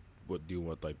 What do you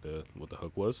want? Like what the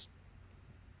hook was?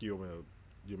 Do you want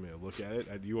me to look at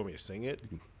it? Do you want me to sing it?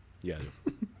 Yeah.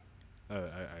 I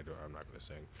don't. I'm not gonna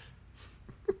sing.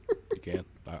 You can.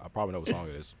 I probably know what song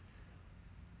it is.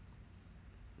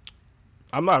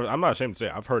 I'm not ashamed to say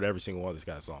I've heard every single one of this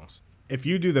guy's songs. If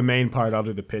you do the main part, I'll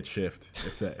do the pitch shift.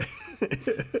 If that,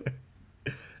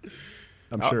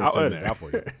 I'm sure it's I'll in edit there. it out for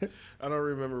you. I don't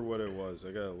remember what it was.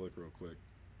 I gotta look real quick.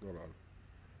 Hold on.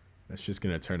 That's just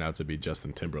gonna turn out to be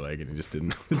Justin Timberlake, and he just didn't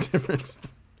know the difference.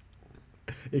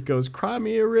 It goes, "Cry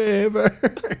me a river."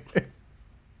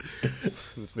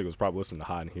 This nigga was probably listening to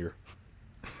Hot in Here.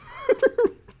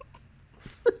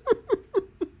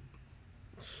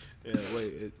 Yeah,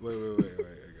 wait. I got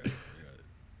it.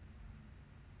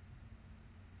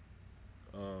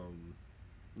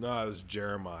 No, it was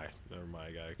Jeremiah. Never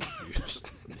mind, I got confused.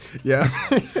 Yeah,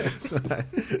 that's what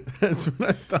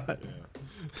I thought.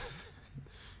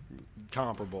 Yeah.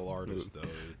 Comparable artist, though.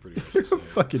 Is pretty much the same.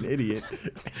 Fucking idiot.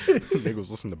 Nigga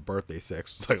was listening to Birthday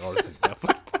Sex. It's like, oh, this is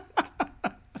definitely.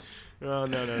 No.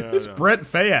 This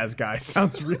Brent Fayez guy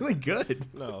sounds really good.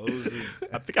 No, it was.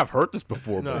 I think I've heard this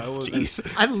before, No, but it was-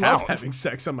 jeez. I love having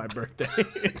sex on my birthday.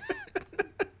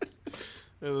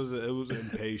 It was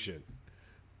impatient.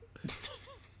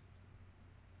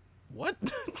 What?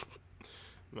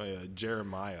 My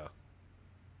Jeremiah.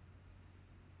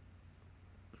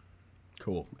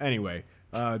 Cool. Anyway,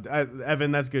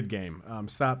 Evan, that's good game.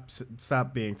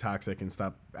 Stop being toxic and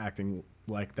stop acting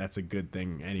like that's a good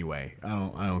thing anyway.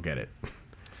 I don't get it.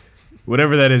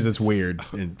 Whatever that is, it's weird.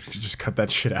 And just cut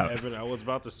that shit out. Evan, I was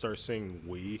about to start saying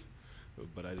 "we,"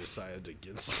 but I decided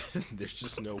against it. There's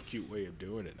just no cute way of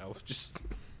doing it. I was just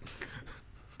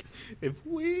if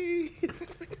we.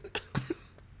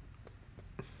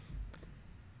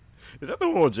 Is that the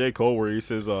one with J. Cole where he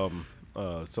says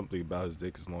something about his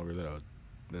dick is longer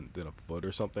than a foot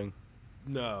or something?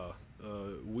 No,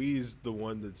 we's the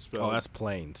one that's spelled. Oh, that's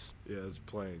Planes. Yeah, it's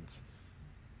Planes.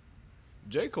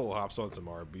 J. Cole hops on some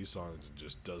R&B songs and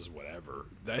just does whatever.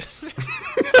 That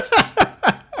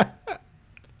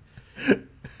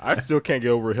I still can't get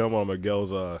over him on Miguel's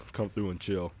 "Come Through and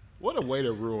Chill." what a way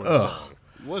to ruin a song.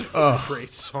 What a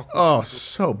great song. Oh,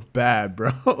 so bad,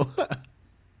 bro.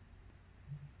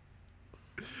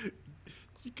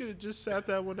 You could have just sat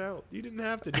that one out. You didn't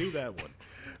have to do that one.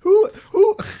 Who?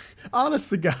 Honest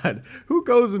to God, who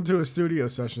goes into a studio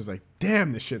session and is like,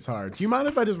 damn, this shit's hard. Do you mind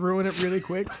if I just ruin it really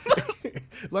quick?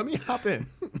 Let me hop in.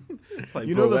 Like,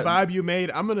 you bro, know the vibe you made?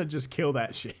 I'm going to just kill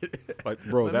that shit. Like,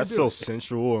 bro, Let me that's do so it.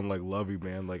 sensual and like lovey,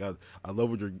 man. Like, I love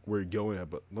where you're going at,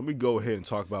 but let me go ahead and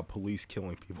talk about police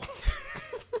killing people.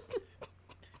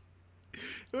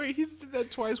 Wait, he did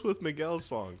that twice with Miguel's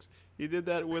songs. He did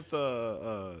that with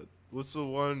what's the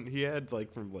one he had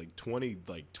like from like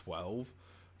 2012?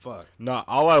 Fuck. Nah,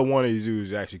 all I wanted to do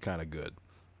is actually kind of good.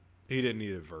 He didn't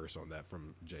need a verse on that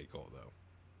from J. Cole though.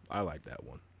 I like that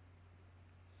one.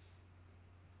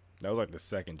 That was like the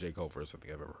second J. Cole verse I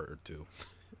think I've ever heard too.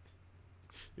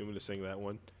 You want me to sing that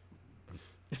one?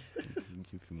 If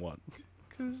you want.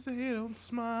 'Cause they don't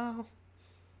smile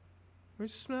or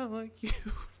smell like you.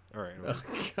 All right. Oh,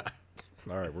 God.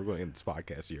 All right, we're going to end this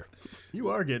podcast here. You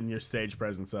are getting your stage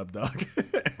presence up, dog.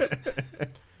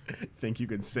 Think you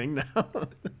can sing now?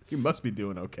 You must be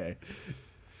doing okay.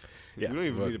 You don't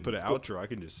even but- need to put an outro. I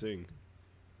can just sing.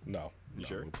 No,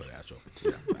 sure? We'll put an outro.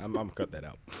 Yeah, I'm gonna cut that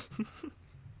out.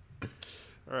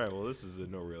 All right. Well, this is the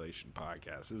No Relation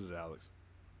podcast. This is Alex.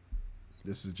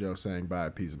 This is Joe saying bye,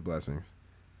 peace and blessings.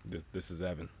 This is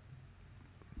Evan.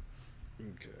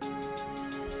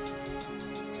 Okay.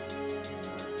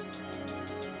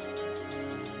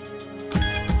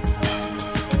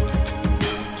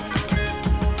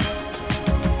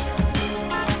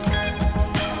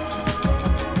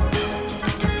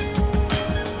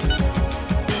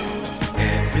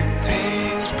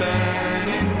 Everything's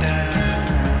burning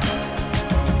down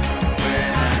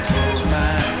when I close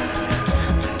my eyes.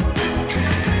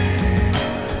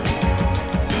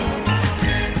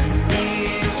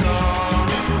 Enemies all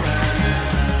around.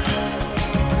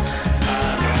 I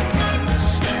don't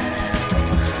understand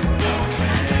no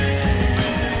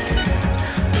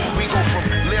We go from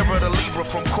Lyra to Libra,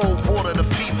 from cold water to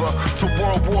fever, to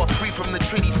World War III, from the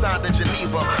treaty signed in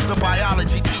Geneva. The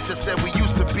biology teacher said we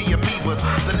used to be amoebas.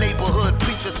 The neighborhood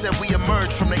preacher said we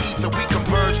emerged from the ether. We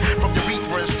converged from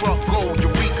urethra and struck gold,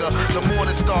 Eureka. The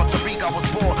morning star, Tariq, I was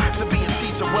born to be a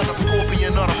teacher. Whether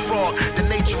scorpion or the frog, the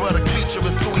nature of the creature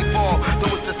is to evolve.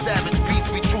 Though it's the savage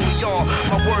beast we truly are.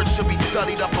 My words should be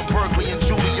studied up in Berkeley and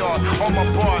Juilliard. All my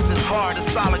bars is hard as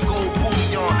solid gold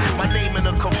bullion. My name in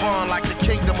the Quran like the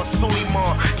kingdom of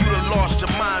Suleiman. You done lost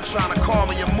your mind trying to call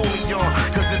me a mullion.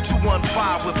 Cause in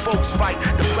 215 with folks fight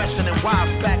depression and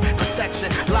wives pack protection.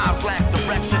 Lives lack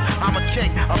direction. I'm a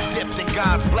king, I'm dipped in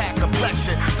God's black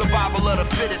complexion. Survival of the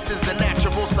fittest is the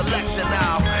natural selection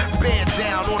now.